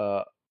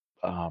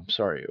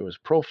sorry, it was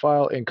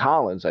Profile and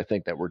Collins, I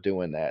think, that were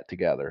doing that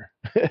together.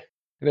 And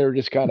they were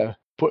just kind of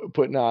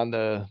putting on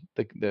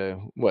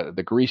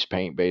the grease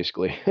paint,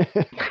 basically.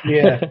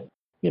 Yeah.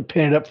 You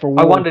paint it up for war.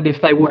 I wonder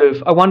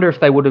if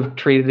they would have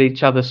treated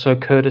each other so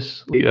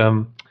courteously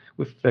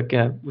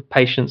with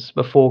patience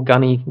before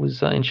Gunny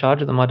was in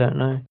charge of them. I don't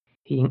know.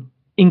 He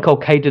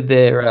inculcated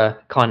their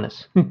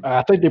kindness.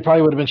 I think they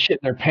probably would have been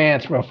shitting their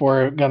pants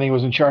before Gunny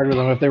was in charge of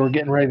them if they were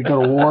getting ready to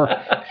go to war.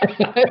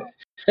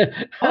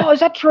 Oh, is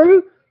that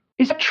true?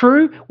 Is that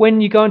true?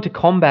 When you go into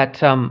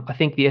combat, I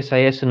think the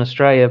SAS in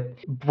Australia,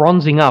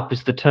 bronzing up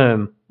is the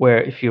term,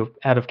 where if you're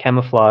out of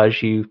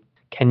camouflage, you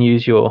can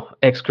use your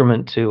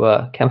excrement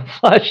to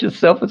camouflage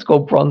yourself. It's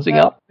called bronzing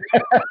up.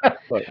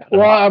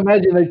 Well, I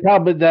imagine they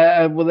probably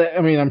I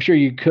mean, I'm sure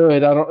you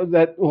could. I don't.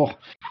 That. Well.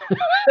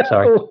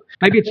 Sorry.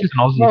 Maybe it's just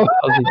Aussie.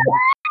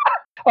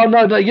 Oh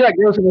no, you're not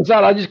grossing this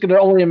out. I just can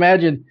only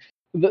imagine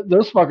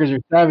those fuckers are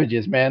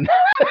savages, man.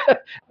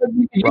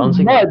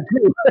 Bronzing up.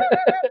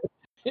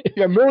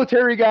 Yeah,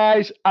 military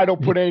guys, I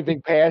don't put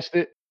anything past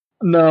it.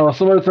 No,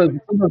 someone says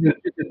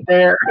it's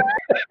there.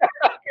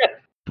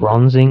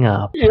 Bronzing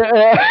up.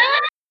 Yeah.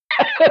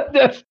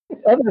 That's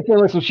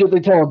like some shit they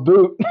tell a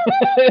boot.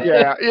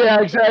 Yeah,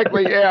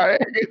 exactly. Yeah,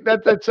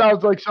 that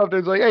sounds like something.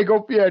 It's like, hey,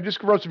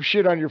 just rub some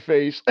shit on your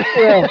face.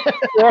 Yeah.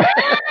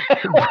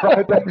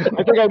 I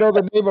think I know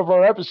the name of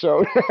our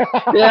episode.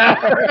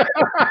 Yeah.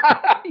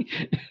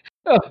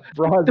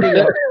 Bronzing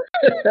up.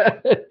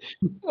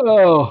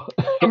 Oh,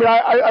 I mean,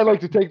 I like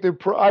to take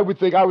I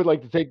would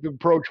like to take the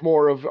approach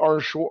more of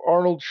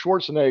Arnold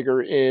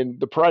Schwarzenegger in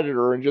The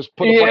Predator and just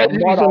put a bunch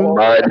of mud all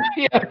over.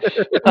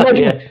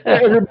 Yeah.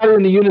 Everybody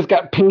in the unit's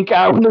got pink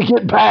eye when they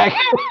get back.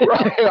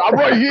 Right. I'm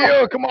right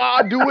here. Come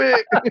on, do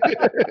it.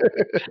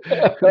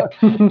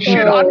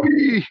 Shit on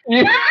me.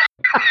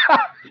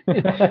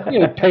 You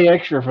gotta pay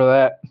extra for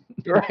that.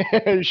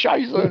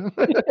 Scheisse.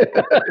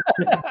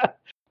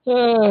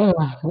 Uh,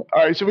 All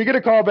right, so we get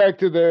a call back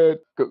to the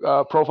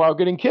Profile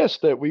getting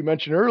kissed that we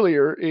mentioned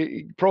earlier.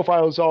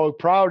 Profile is all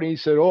proud, and he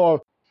said, "Oh,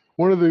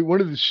 one of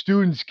the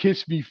students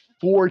kissed me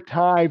 4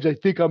 times. I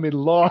think I'm in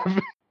love."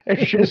 And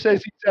just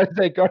as he says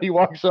that, Gunny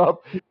walks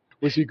up.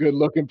 Was he good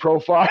looking,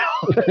 Profile?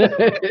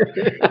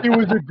 He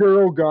was a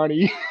girl,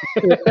 Gunny.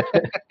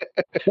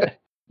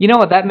 You know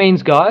what that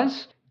means,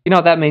 guys? You know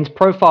what that means?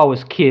 Profile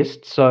was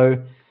kissed,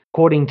 so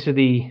according to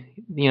the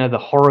the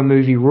horror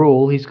movie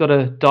rule, he's got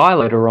a die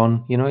later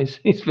on.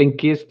 He's been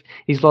kissed.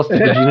 He's lost his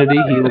virginity.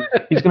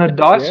 He's going to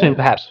die Yeah. soon,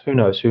 perhaps. Who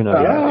knows? Who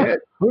knows? Yeah,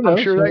 who I'm knows?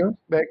 sure Who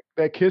knows?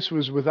 that kiss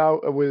was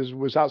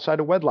was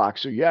outside of wedlock.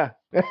 So yeah.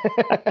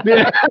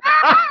 Yeah.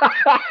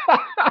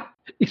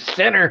 You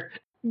sinner.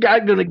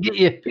 God gonna get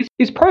you.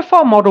 Is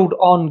Profile modeled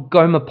on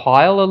Gomer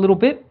Pyle a little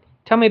bit?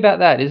 Tell me about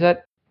that. Is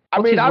that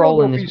what's his I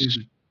role don't know in if this he's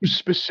movie?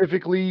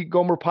 specifically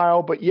Gomer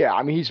Pyle, but yeah,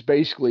 I mean he's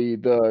basically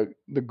the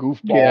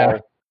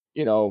goofball,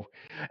 Yeah.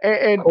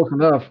 and Close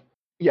enough.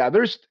 yeah,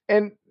 there's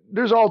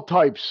all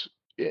types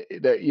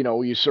that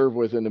you serve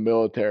with in the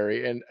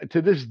military, and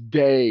to this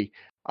day,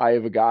 I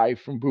have a guy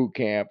from boot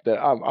camp that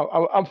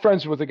I'm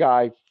friends with a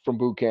guy from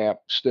boot camp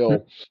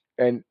still,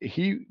 and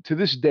he to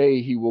this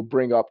day he will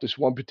bring up this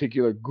one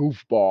particular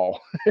goofball.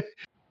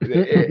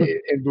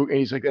 And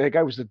he's like, that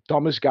guy was the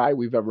dumbest guy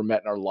we've ever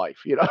met in our life.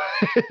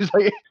 It's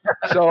like,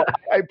 so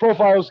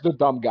Profile's the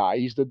dumb guy.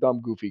 He's the dumb,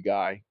 goofy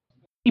guy.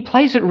 He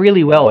plays it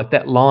really well, like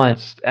that line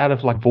out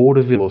of like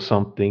vaudeville or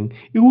something.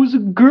 It was a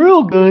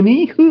girl,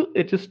 Gunny.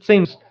 It just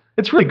seems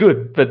it's really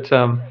good, but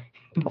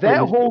That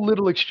whole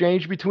little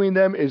exchange between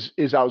them is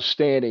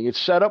outstanding. It's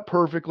set up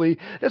perfectly.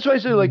 That's why I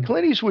say like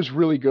Clint Eastwood's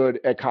really good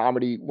at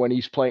comedy when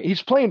he's playing.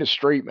 He's playing a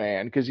straight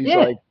man because he's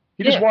like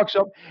he just walks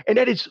up, and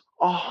that is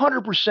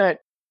 100%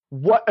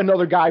 what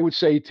another guy would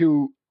say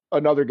to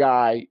another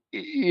guy.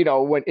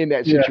 When in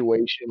that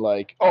situation,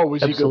 like, oh,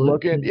 was he good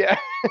looking? Yeah.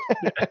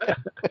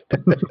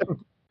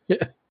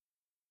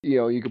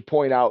 Yeah. You could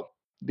point out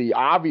the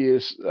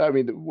obvious. I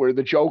mean, where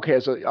the joke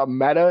has a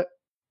meta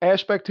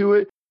aspect to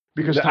it.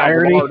 Because The Tom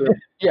irony.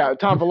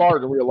 Tom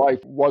Villard in real life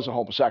was a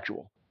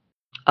homosexual.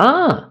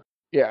 Ah.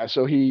 Yeah,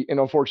 so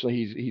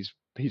unfortunately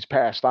he's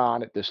passed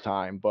on at this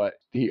time, but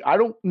I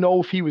don't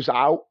know if he was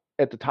out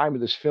at the time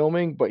of this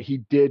filming, but he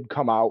did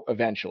come out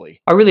eventually.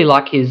 I really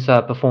like his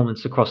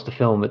performance across the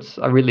film.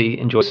 I really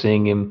enjoy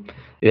seeing him.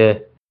 Yeah,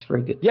 it's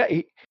very good. Yeah,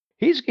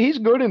 he's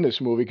good in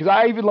this movie because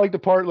I even like the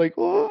part like,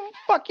 oh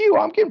fuck you,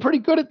 I'm getting pretty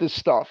good at this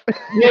stuff.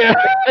 Yeah.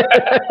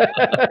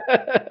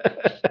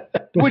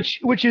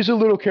 Which is a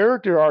little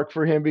character arc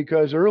for him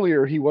because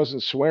earlier he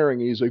wasn't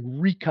swearing. He's like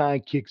recon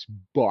kicks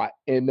butt,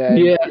 and then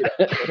and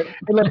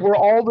like where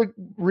all the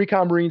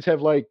recon Marines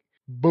have like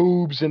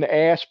boobs and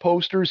ass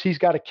posters, he's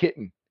got a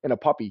kitten and a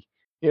puppy.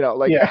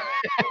 Like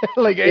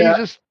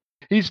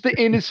he's the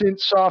innocent,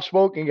 soft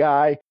spoken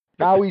guy.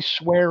 Now he's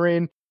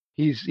swearing.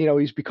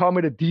 He's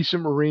becoming a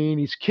decent Marine.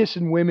 He's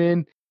kissing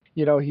women.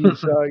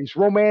 He's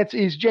romance.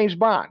 He's James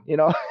Bond.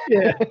 Yeah.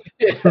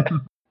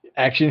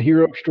 Action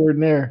hero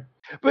extraordinaire.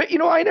 But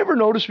I never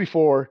noticed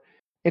before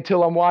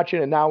until I'm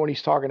watching it now when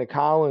he's talking to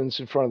Collins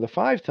in front of the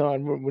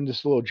 5-ton when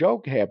this little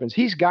joke happens.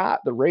 He's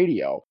got the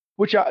radio,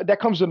 which that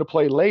comes into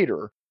play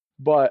later.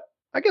 But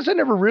I guess I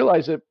never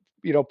realized that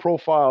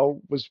Profile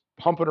was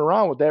humping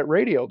around with that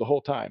radio the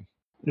whole time.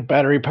 The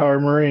battery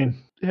powered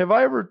Marine. Have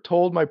I ever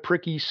told my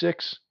Pricky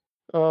 6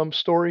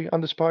 story on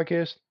this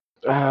podcast?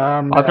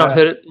 I've not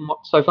heard it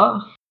so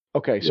far.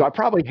 Okay, so I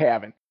probably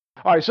haven't.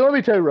 All right, so let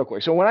me tell you real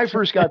quick. So when I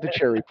first got to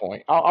Cherry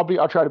Point,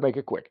 I'll try to make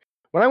it quick.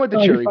 When I went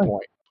to Cherry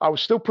Point, I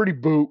was still pretty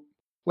boot,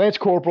 Lance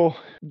Corporal,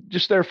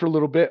 just there for a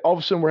little bit. All of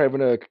a sudden, we're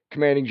having a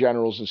commanding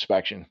general's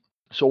inspection.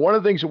 So one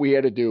of the things that we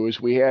had to do is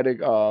we had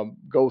to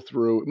go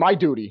through my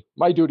duty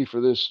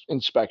for this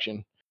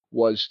inspection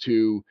was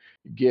to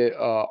get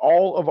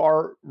all of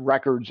our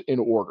records in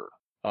order.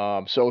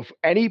 So if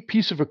any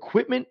piece of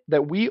equipment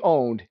that we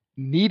owned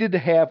needed to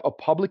have a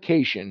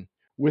publication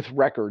with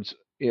records,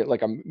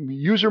 like a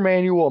user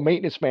manual, a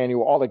maintenance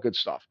manual, all that good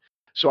stuff.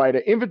 So I had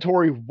to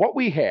inventory what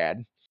we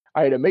had.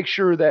 I had to make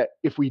sure that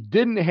if we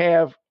didn't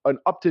have an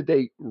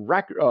up-to-date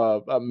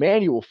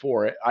manual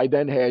for it, I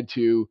then had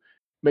to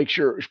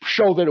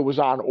show that it was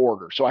on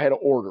order. So I had to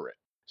order it.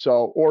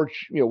 So, or,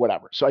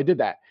 whatever. So I did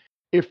that.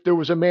 If there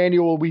was a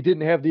manual we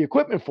didn't have the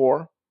equipment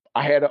for,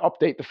 I had to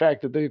update the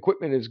fact that the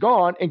equipment is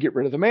gone and get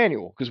rid of the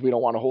manual because we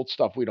don't want to hold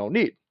stuff we don't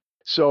need.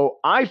 So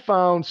I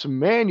found some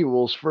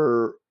manuals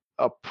for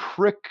a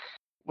Prick,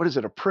 what is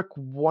it? A Prick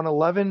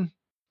 111?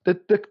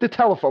 The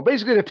telephone,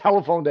 basically the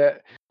telephone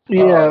that,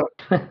 it's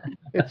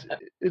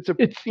an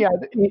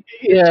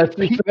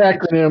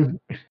acronym,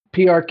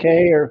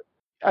 PRK or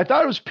I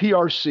thought it was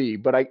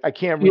PRC, but I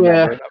can't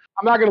remember.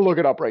 I'm not going to look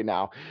it up right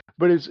now,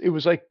 but it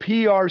was like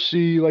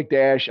PRC, like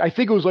dash. I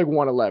think it was like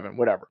 111,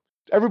 whatever.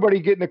 Everybody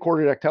get in the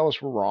quarterdeck, tell us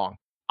we're wrong.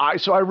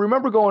 So I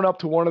remember going up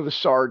to one of the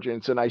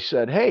sergeants and I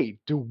said, hey,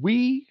 do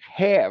we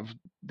have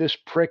this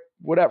Prick,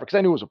 whatever? Because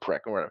I knew it was a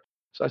Prick or whatever.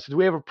 So I said, do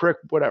we have a Prick,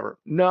 whatever?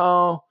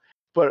 No.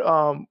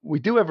 But we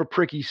do have a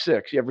pricky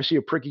 6. You ever see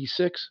a pricky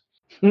 6?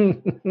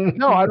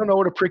 No, I don't know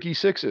what a pricky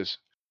 6 is.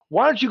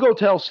 Why don't you go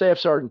tell Staff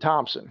Sergeant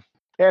Thompson?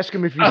 Ask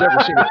him if he's ever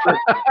seen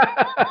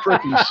a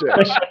pricky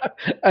 6.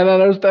 And I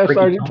know Staff Pricky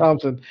Sergeant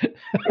Thompson.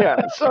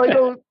 Yeah. So I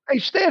go, hey,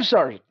 Staff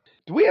Sergeant,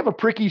 do we have a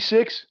pricky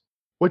 6?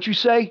 What you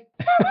say?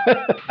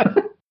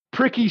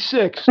 Pricky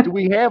 6. Do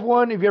we have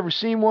one? Have you ever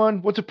seen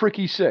one? What's a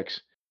pricky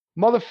 6?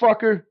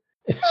 Motherfucker,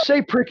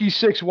 say pricky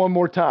 6 one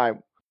more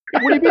time.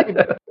 What do you mean?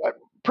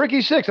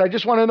 Pricky 6. I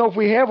just want to know if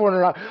we have one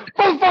or not.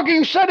 Motherfucker,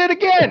 you said it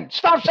again.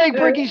 Stop saying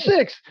pricky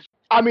 6.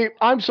 I mean,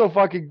 I'm so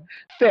fucking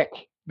thick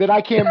that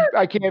I can't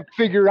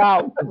figure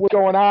out what's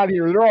going on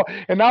here.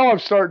 And now I'm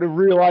starting to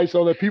realize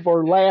though that people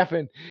are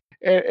laughing,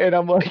 and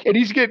I'm like, and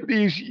he's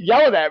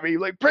yelling at me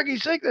like pricky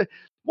 6.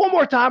 One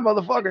more time,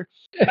 motherfucker.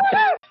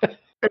 And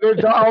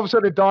then all of a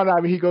sudden it dawned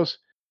on me. He goes,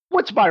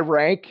 "What's my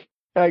rank?"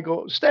 And I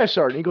go, "Staff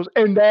Sergeant." He goes,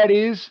 "And that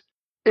is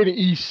an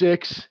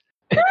E6."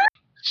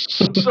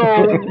 So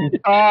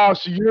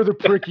you're the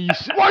pricky.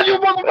 Why you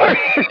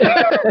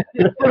motherfucker?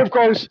 But of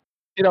course,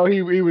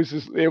 he was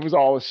just, it was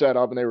all a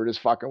setup, and they were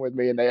just fucking with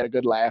me, and they had a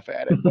good laugh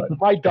at it. But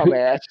my dumb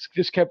ass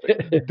just kept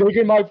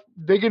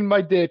digging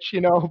my ditch,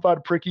 about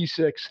a pricky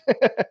 6.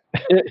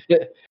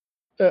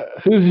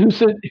 Who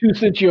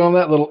sent you on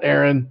that little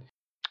errand?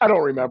 I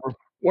don't remember.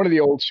 One of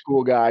the old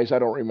school guys. I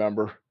don't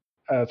remember.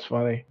 That's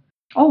funny.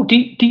 Oh, do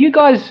you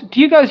guys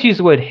use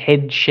the word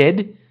head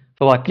shed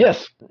for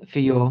yes for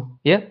your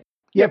yeah?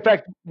 Yeah, in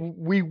fact,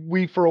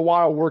 we for a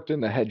while worked in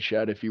the head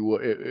shed, if you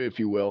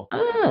will.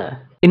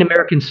 In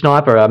American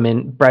Sniper, I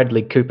mean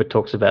Bradley Cooper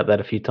talks about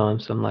that a few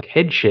times. I'm like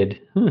head shed.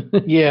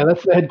 Yeah,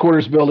 that's the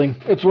headquarters building.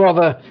 It's where all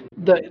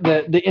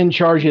the in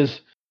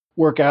charges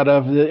work out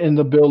of in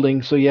the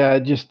building. So yeah,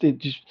 it just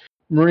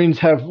Marines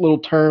have little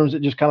terms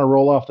that just kind of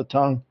roll off the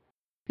tongue.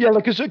 Yeah,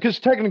 because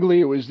technically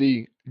it was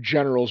the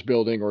general's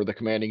building or the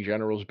commanding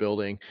general's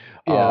building.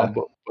 Yeah,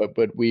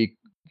 but we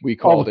all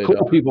called the it.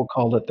 Cool people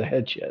called it the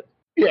head shed.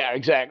 Yeah,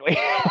 exactly.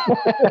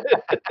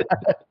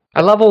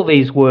 I love all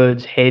these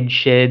words: head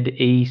shed,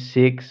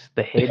 E6,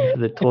 the head for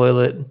the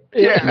toilet,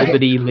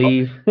 liberty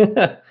leave.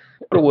 What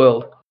a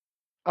world!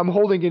 I'm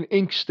holding an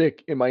ink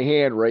stick in my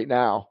hand right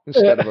now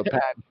instead of a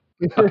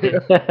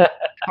pen.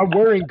 I'm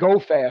wearing Go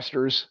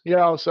Fasters,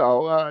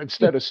 so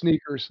instead of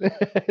sneakers.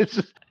 It's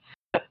just,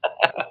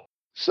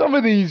 some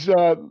of these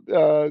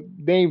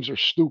names are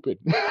stupid.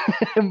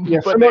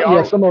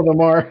 Some of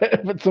them are,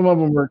 but some of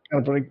them are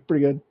kind of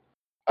pretty good.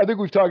 I think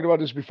we've talked about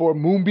this before.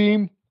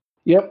 Moonbeam.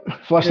 Yep,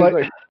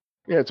 flashlight.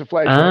 Yeah, it's a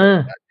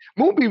flashlight.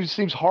 Moonbeam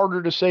seems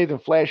harder to say than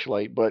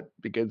flashlight, but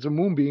because it's a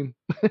moonbeam.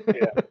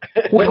 Yeah.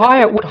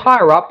 Would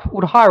higher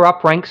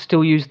up ranks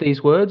still use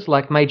these words?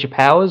 Like Major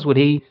Powers, would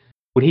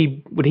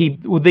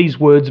these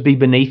words be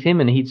beneath him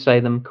and he'd say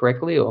them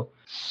correctly, or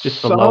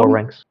just for lower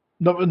ranks?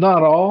 No,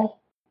 not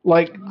all.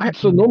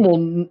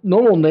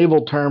 Normal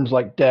naval terms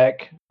like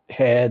deck,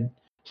 head,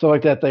 stuff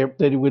like that,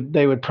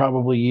 they would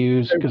probably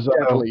use because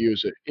definitely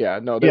use it. Yeah,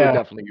 no, they would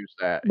definitely use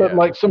that. But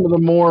like some of the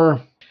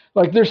more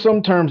there's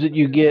some terms that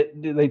you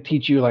get, they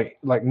teach you like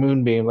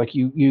moonbeam, like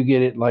you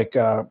get it like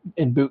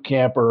in boot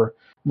camp or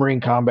Marine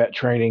combat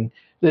training.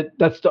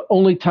 That's the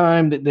only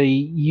time that they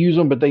use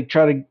them, but they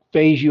try to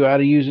phase you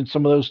out of using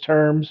some of those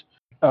terms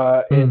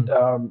in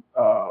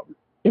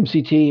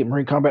MCT,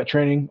 Marine combat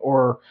training,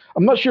 or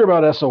I'm not sure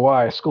about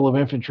SOI, School of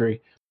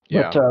Infantry.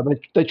 But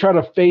they try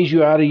to phase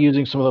you out of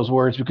using some of those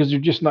words because they're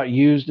just not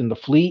used in the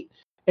fleet,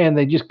 and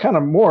they just kind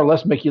of more or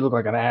less make you look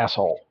like an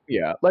asshole.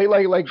 Yeah, like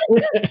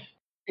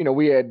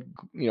we had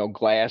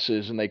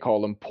glasses, and they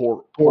call them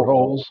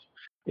portholes.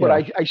 But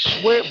I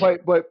swear,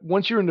 but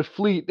once you're in the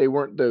fleet, they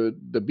weren't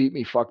the beat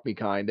me fuck me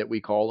kind that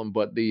we call them,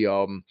 but they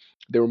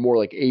were more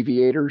like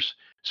aviators.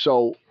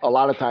 So a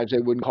lot of times they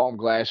wouldn't call them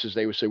glasses.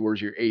 They would say,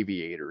 "Where's your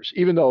aviators?"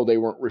 Even though they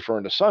weren't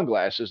referring to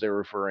sunglasses, they were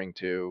referring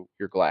to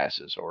your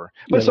glasses.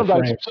 But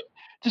sometimes,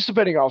 just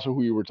depending also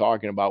who you were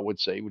talking about, would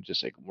just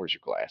say, "Where's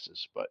your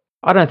glasses?" But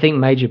I don't think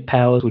Major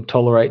Powers would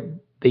tolerate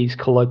these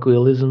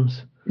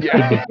colloquialisms.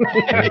 Yeah,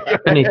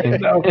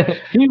 no,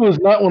 he was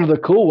not one of the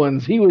cool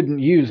ones. He wouldn't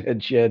use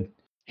head shed.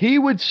 He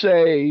would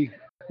say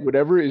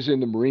whatever is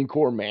in the Marine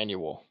Corps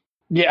manual.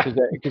 Yeah,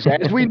 because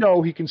as we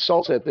know, he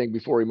consults that thing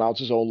before he mounts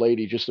his own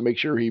lady just to make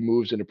sure he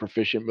moves in a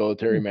proficient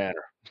military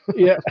manner.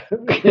 Yeah.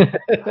 Do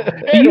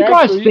you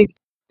guys think?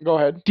 Go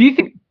ahead. Do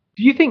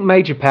you think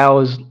Major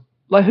Powers,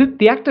 like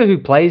the actor who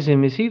plays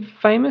him, is he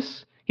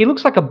famous? He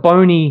looks like a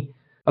bony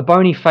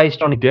faced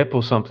Johnny Depp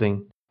or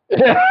something.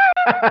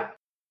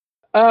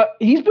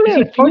 He's been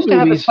in a few movies. To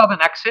have a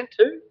southern accent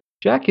too?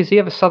 Jack, does he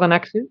have a southern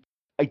accent?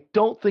 I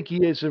don't think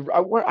he is.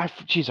 I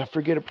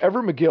forget.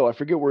 Everett McGill. I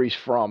forget where he's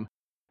from.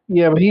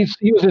 Yeah, but he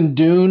was in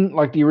Dune,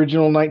 like the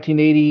original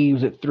 1980.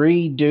 Was it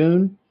 3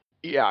 Dune?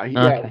 Yeah,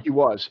 he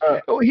was.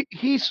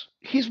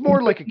 He's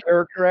more like a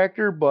character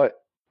actor,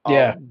 but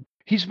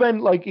he's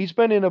been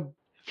in a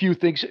few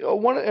things.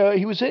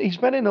 He's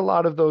been in a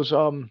lot of those.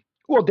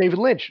 David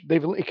Lynch,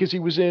 because he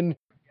was in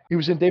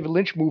David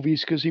Lynch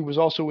movies because he was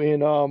also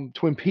in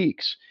Twin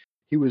Peaks.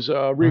 He was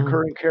a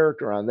recurring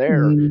character on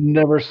there.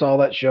 Never saw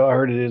that show. I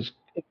heard it is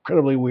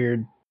incredibly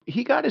weird.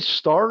 He got his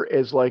start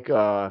as like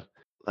not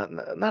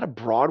a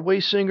Broadway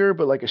singer,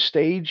 but like a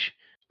stage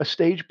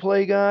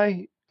play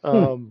guy.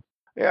 Hmm.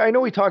 Yeah, I know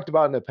we talked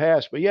about it in the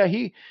past, but yeah,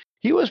 he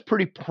was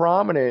pretty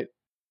prominent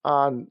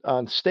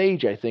on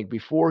stage, I think,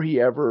 before he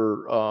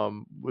ever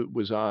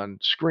was on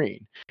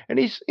screen. And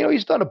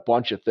he's done a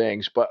bunch of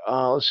things, but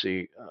let's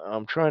see,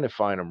 I'm trying to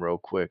find him real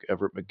quick.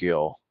 Everett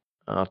McGill.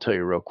 I'll tell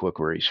you real quick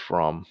where he's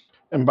from.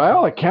 And by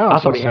all I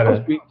accounts, thought he's he had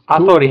supposed a to be I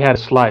cool. thought he had a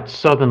slight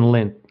southern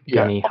lint, Yeah.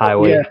 Gunny Oh,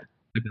 Highway. Yeah.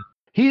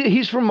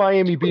 He's from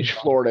Miami Beach,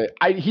 Florida.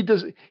 He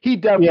Yeah,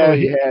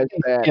 definitely has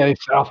that. yeah,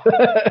 he's south.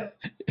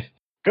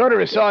 Go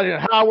to a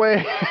Sergeant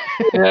Highway.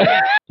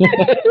 Yeah.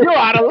 You're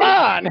out of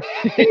line.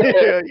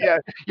 yeah.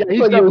 He's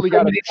Like definitely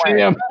got a Yosemite twang.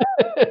 Sam.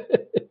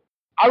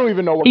 I don't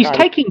even know what He's kind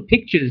taking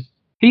pictures.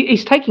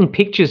 He's taking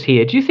pictures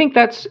here. Do you think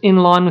that's in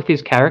line with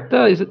his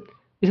character? Isn't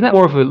that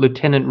more of a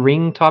Lieutenant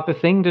Ring type of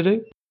thing to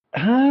do?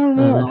 I don't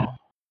know. of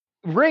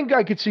ring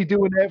I could see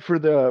doing that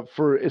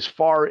for as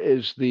far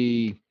as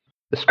the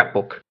The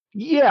scrapbook.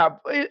 yeah.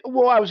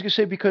 Well, I was gonna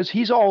say because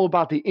he's all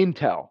about the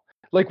intel.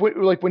 Like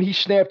when he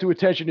snapped to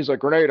attention, he's like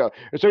Grenada.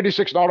 It's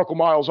 86 nautical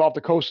miles off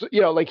the coast.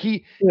 You know, like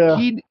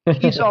Yeah.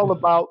 he's all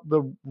about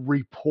the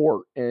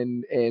report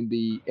and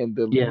the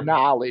Yeah.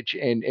 knowledge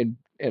and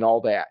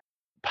all that.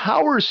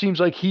 Power seems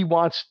like he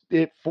wants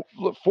it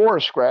for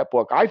a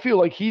scrapbook. I feel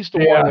like he's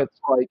the Yeah. one that's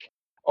like,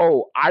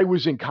 oh, I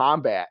was in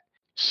combat.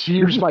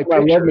 Here's my I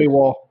love picture. me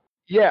wall.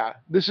 Yeah,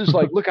 this is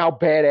like, look how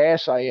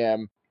badass I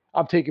am.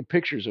 I'm taking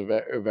pictures of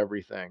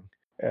everything.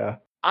 Yeah.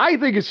 I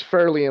think it's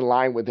fairly in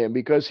line with him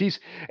because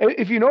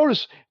if you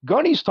notice,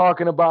 Gunny's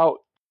talking about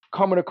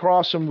coming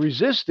across some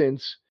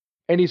resistance,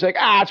 and he's like,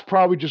 it's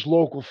probably just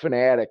local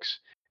fanatics.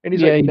 And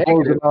he's Yeah, like, he blows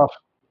negative. it off.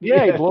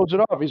 Yeah, he blows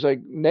it off. He's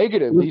like,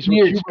 negative. These Listen were to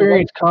your Cuban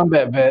experienced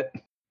combat vet.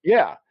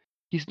 yeah,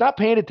 he's not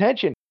paying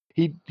attention.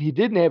 He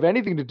didn't have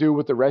anything to do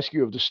with the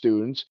rescue of the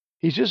students.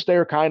 He's just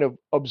there kind of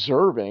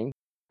observing.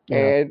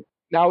 Yeah.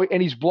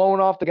 And he's blowing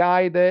off the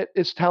guy that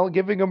is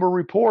giving him a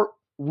report,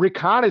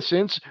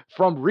 reconnaissance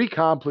from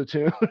recon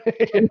platoon.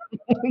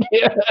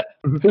 Yeah.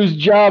 Whose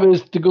job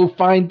is to go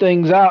find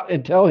things out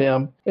and tell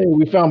him, hey,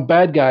 we found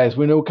bad guys.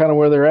 We know kind of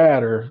where they're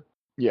at. Or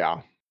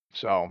Yeah.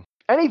 So,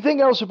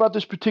 anything else about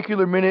this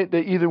particular minute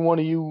that either one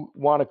of you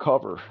want to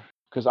cover?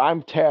 Because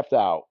I'm tapped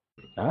out.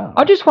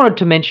 I just wanted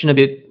to mention a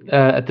bit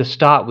at the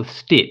start with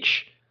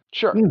Stitch.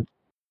 Sure.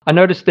 I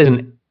noticed there's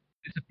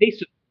a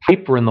piece of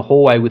paper in the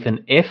hallway with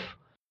an F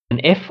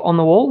on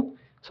the wall.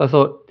 So I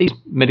thought these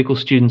medical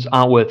students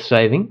aren't worth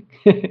saving.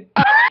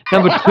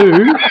 Number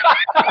two,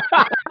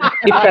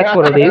 if that's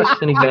what it is,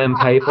 an exam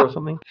paper or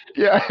something.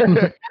 Yeah.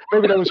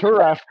 Maybe that was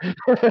her F.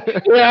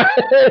 yeah.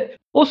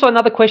 Also,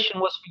 another question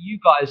was for you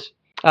guys.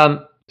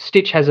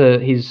 Stitch has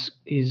his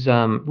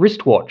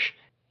wristwatch.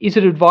 Is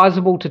it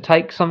advisable to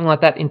take something like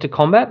that into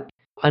combat?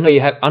 I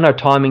know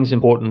timing's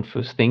important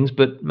for things,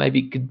 but maybe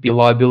it could be a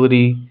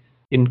liability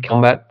in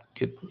combat.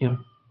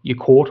 You're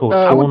caught or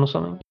torn or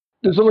something.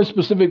 There's only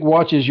specific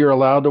watches you're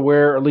allowed to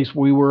wear, or at least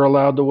we were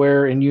allowed to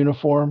wear in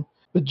uniform.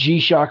 The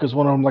G-Shock is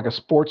one of them, like a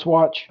sports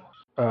watch.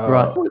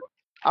 Right.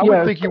 I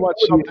would think you want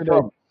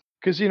something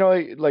because you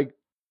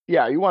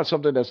want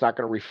something that's not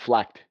going to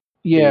reflect.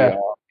 Yeah.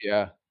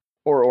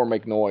 Or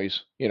make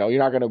noise. You're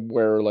not going to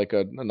wear like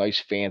a nice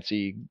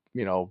fancy,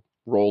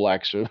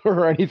 Rolex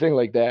or anything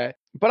like that.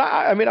 But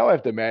I mean, I would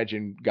have to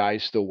imagine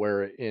guys still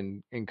wear it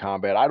in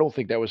combat. I don't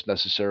think that was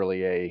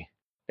necessarily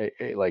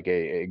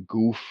a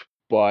goof,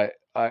 but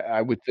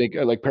I would think,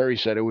 like Perry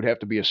said, it would have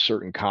to be a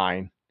certain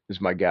kind, is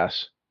my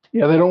guess.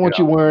 Yeah, they don't want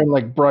you wearing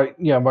like bright,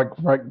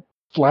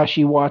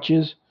 flashy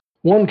watches.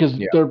 One, because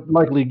they're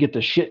likely to get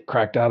the shit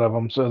cracked out of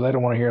them, so they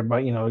don't want to hear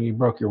about, you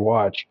broke your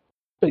watch.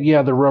 But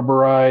yeah, the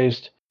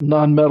rubberized,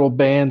 non-metal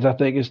bands, I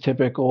think, is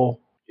typical.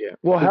 Yeah.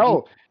 Well,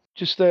 hell,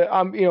 just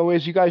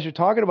as you guys are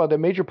talking about that,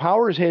 Major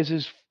Powers has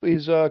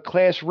his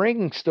class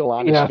ring still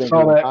on his finger. I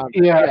saw that.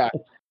 Yeah.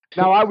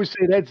 Now I would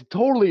say that's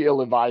totally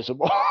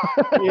ill-advisable.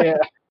 Yeah.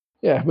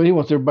 Yeah, but he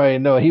wants everybody to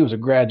know he was a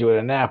graduate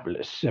of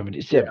Annapolis,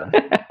 77.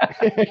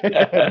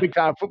 Big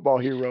time football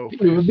hero.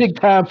 He was a big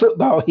time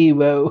football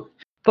hero.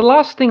 The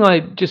last thing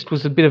I just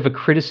was a bit of a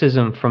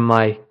criticism from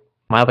my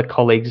other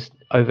colleagues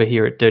over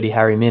here at Dirty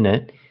Harry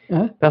Minute.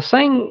 Uh-huh. They're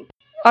saying,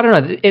 I don't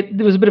know,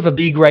 there was a bit of a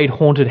B-grade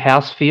haunted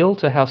house feel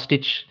to how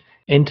Stitch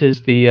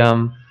enters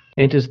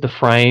the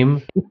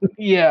frame.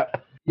 Yeah.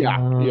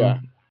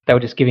 They were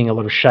just giving a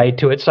little shade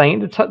to it,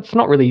 saying it's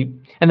not really,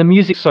 and the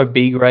music's so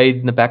B-grade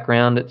in the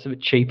background, it's a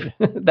bit cheap.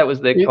 That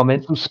was their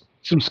comment.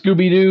 Some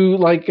Scooby-Doo,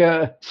 like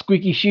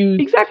squeaky shoes.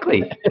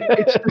 Exactly.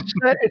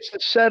 It's to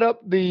set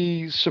up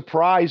the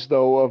surprise,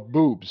 though, of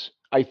boobs,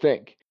 I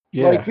think.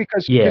 Yeah.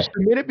 Because the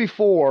minute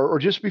before, or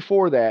just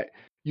before that,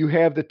 you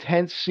have the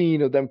tense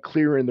scene of them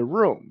clearing the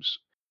rooms.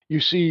 You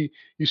see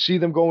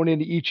them going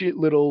into each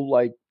little,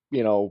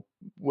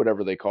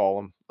 whatever they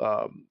call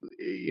them,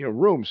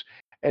 rooms.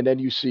 and then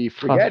you see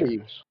Classic.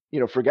 Forgetti.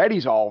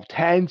 Forgetti's all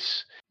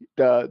tense.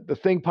 The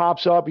thing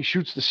pops up. He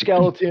shoots the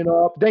skeleton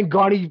up. Then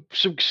Gunny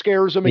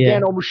scares him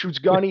again. Yeah. Almost shoots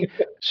Gunny.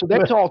 So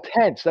that's all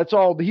tense. That's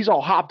all. He's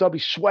all hopped up.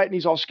 He's sweating.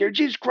 He's all scared.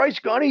 Jesus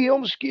Christ, Gunny! He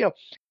almost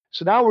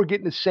So now we're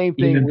getting the same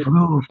thing. Even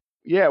proof.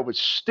 With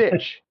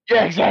Stitch.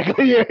 Yeah,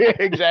 exactly. Yeah,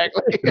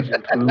 exactly.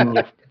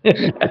 And,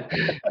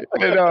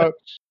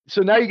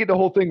 so now you get the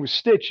whole thing with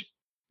Stitch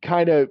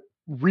kind of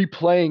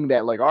replaying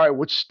that, like, all right,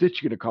 what's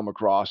Stitch going to come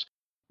across?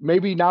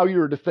 Maybe now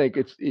you're to think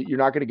you're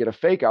not going to get a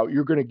fake out.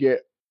 You're going to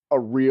get a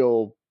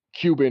real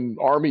Cuban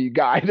army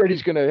guy that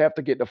he's going to have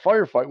to get in a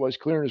firefight while he's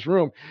clearing his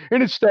room.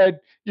 And instead,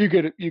 you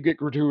get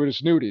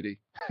gratuitous nudity.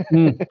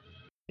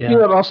 Yeah. You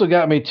know what also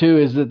got me too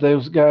is that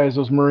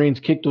those Marines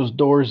kicked those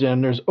doors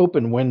in. There's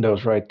open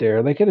windows right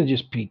there. They could have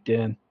just peeked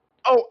in.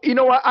 Oh, you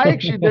know what? I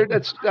actually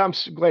I'm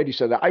glad you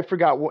said that. I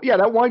forgot. Yeah,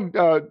 that one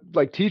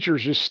like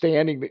teacher's just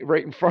standing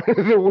right in front of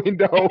the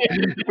window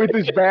with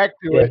his back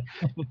to it.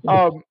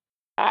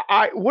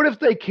 What if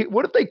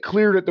they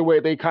cleared it the way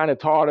they kind of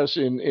taught us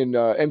in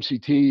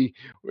MCT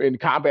in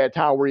Combat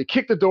Town, where you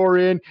kick the door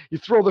in,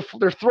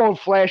 they're throwing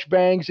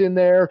flashbangs in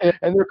there,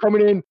 and they're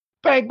coming in,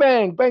 bang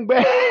bang bang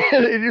bang.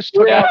 It just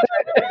took out.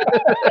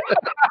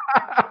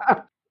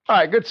 All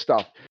right, good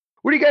stuff.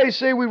 What do you guys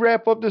say we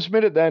wrap up this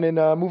minute then and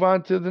move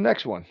on to the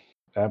next one?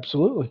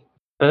 Absolutely.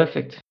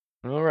 Perfect.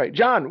 All right,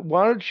 John,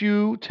 why don't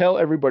you tell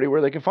everybody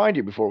where they can find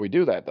you before we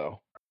do that,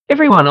 though?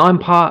 Everyone, I'm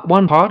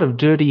one part of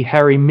Dirty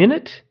Harry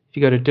Minute. If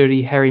you go to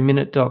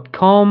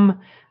dirtyharryminute.com,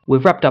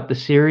 we've wrapped up the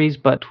series,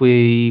 but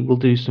we will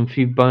do some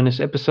few bonus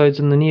episodes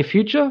in the near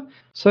future.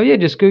 So yeah,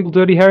 just Google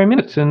Dirty Harry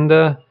Minute,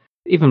 and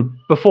even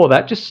before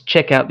that, just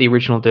check out the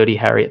original Dirty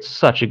Harry. It's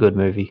such a good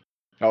movie.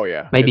 Oh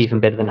yeah, maybe even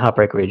better than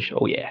Heartbreak Ridge.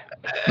 Oh yeah,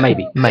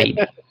 maybe,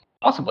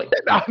 possibly.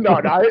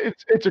 No,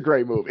 it's a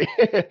great movie.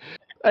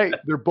 Hey,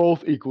 they're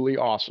both equally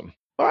awesome.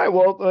 All right,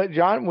 well,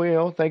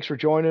 John, thanks for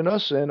joining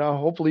us, and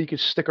hopefully you can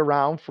stick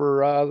around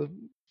for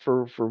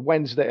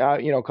Wednesday.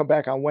 Come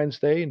back on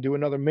Wednesday and do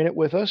another minute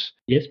with us.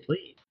 Yes,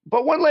 please.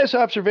 But one last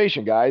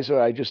observation, guys,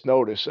 I just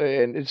noticed,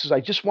 and I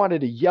just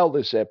wanted to yell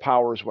this at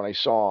Powers when I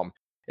saw him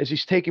as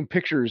he's taking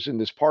pictures in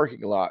this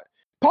parking lot.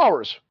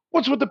 Powers,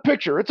 what's with the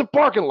picture? It's a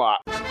parking lot.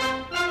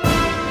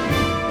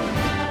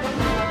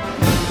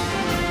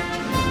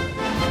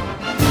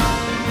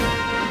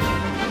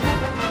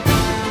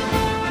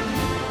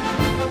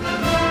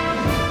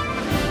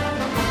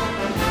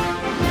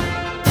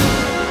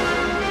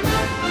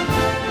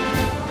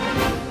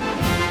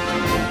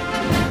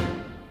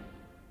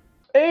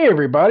 Hey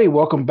everybody,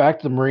 welcome back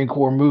to the Marine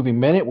Corps Movie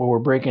Minute, where we're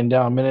breaking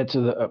down minutes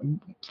of the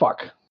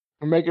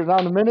We're making it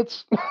down to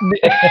minutes.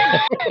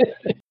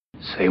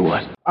 Say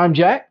what? I'm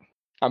Jack.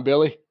 I'm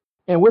Billy.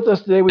 And with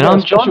us today we got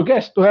a special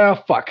guest.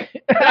 Well, fuck.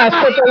 I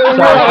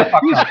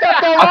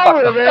stepped all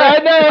over it, man. I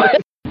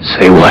know.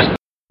 Say what?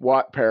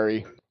 What,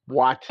 Perry?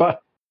 What?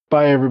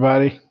 Bye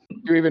everybody.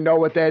 Do you even know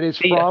what that is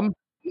from?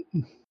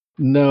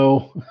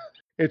 No.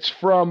 It's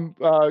from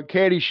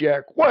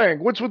Caddyshack.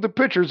 Wang, what's with the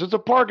pictures? It's a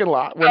parking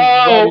lot.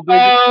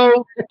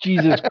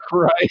 Jesus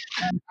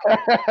Christ.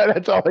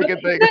 That's all I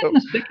can think of.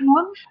 The second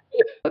one?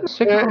 The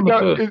second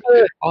one.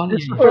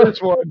 It's the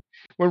first one.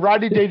 When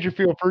Rodney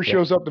Dangerfield first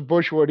shows up to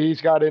Bushwood, he's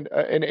got an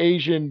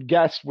Asian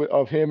guest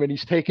of him, and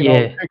he's taking all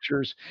the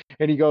pictures.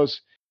 And he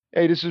goes,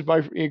 "Hey, this is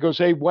my." He goes,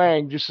 "Hey,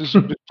 Wang,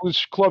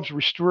 this club's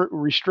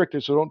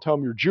restricted, so don't tell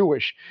him you're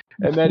Jewish."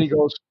 And then he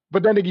goes,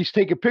 but then he's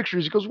taking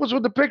pictures. He goes, "What's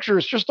with the picture?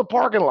 It's just a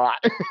parking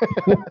lot."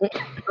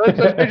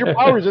 That's Major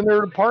Powers in there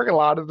in the parking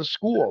lot of the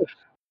school.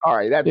 All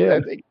right,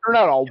 they're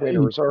not all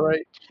winners. All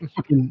right,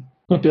 fucking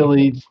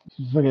Billy,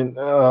 fucking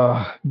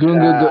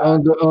Gunga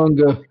Unga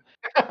Unga.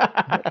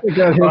 I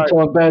got him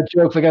telling bad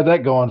jokes. I got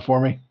that going for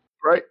me.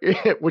 Right,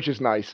 which is nice.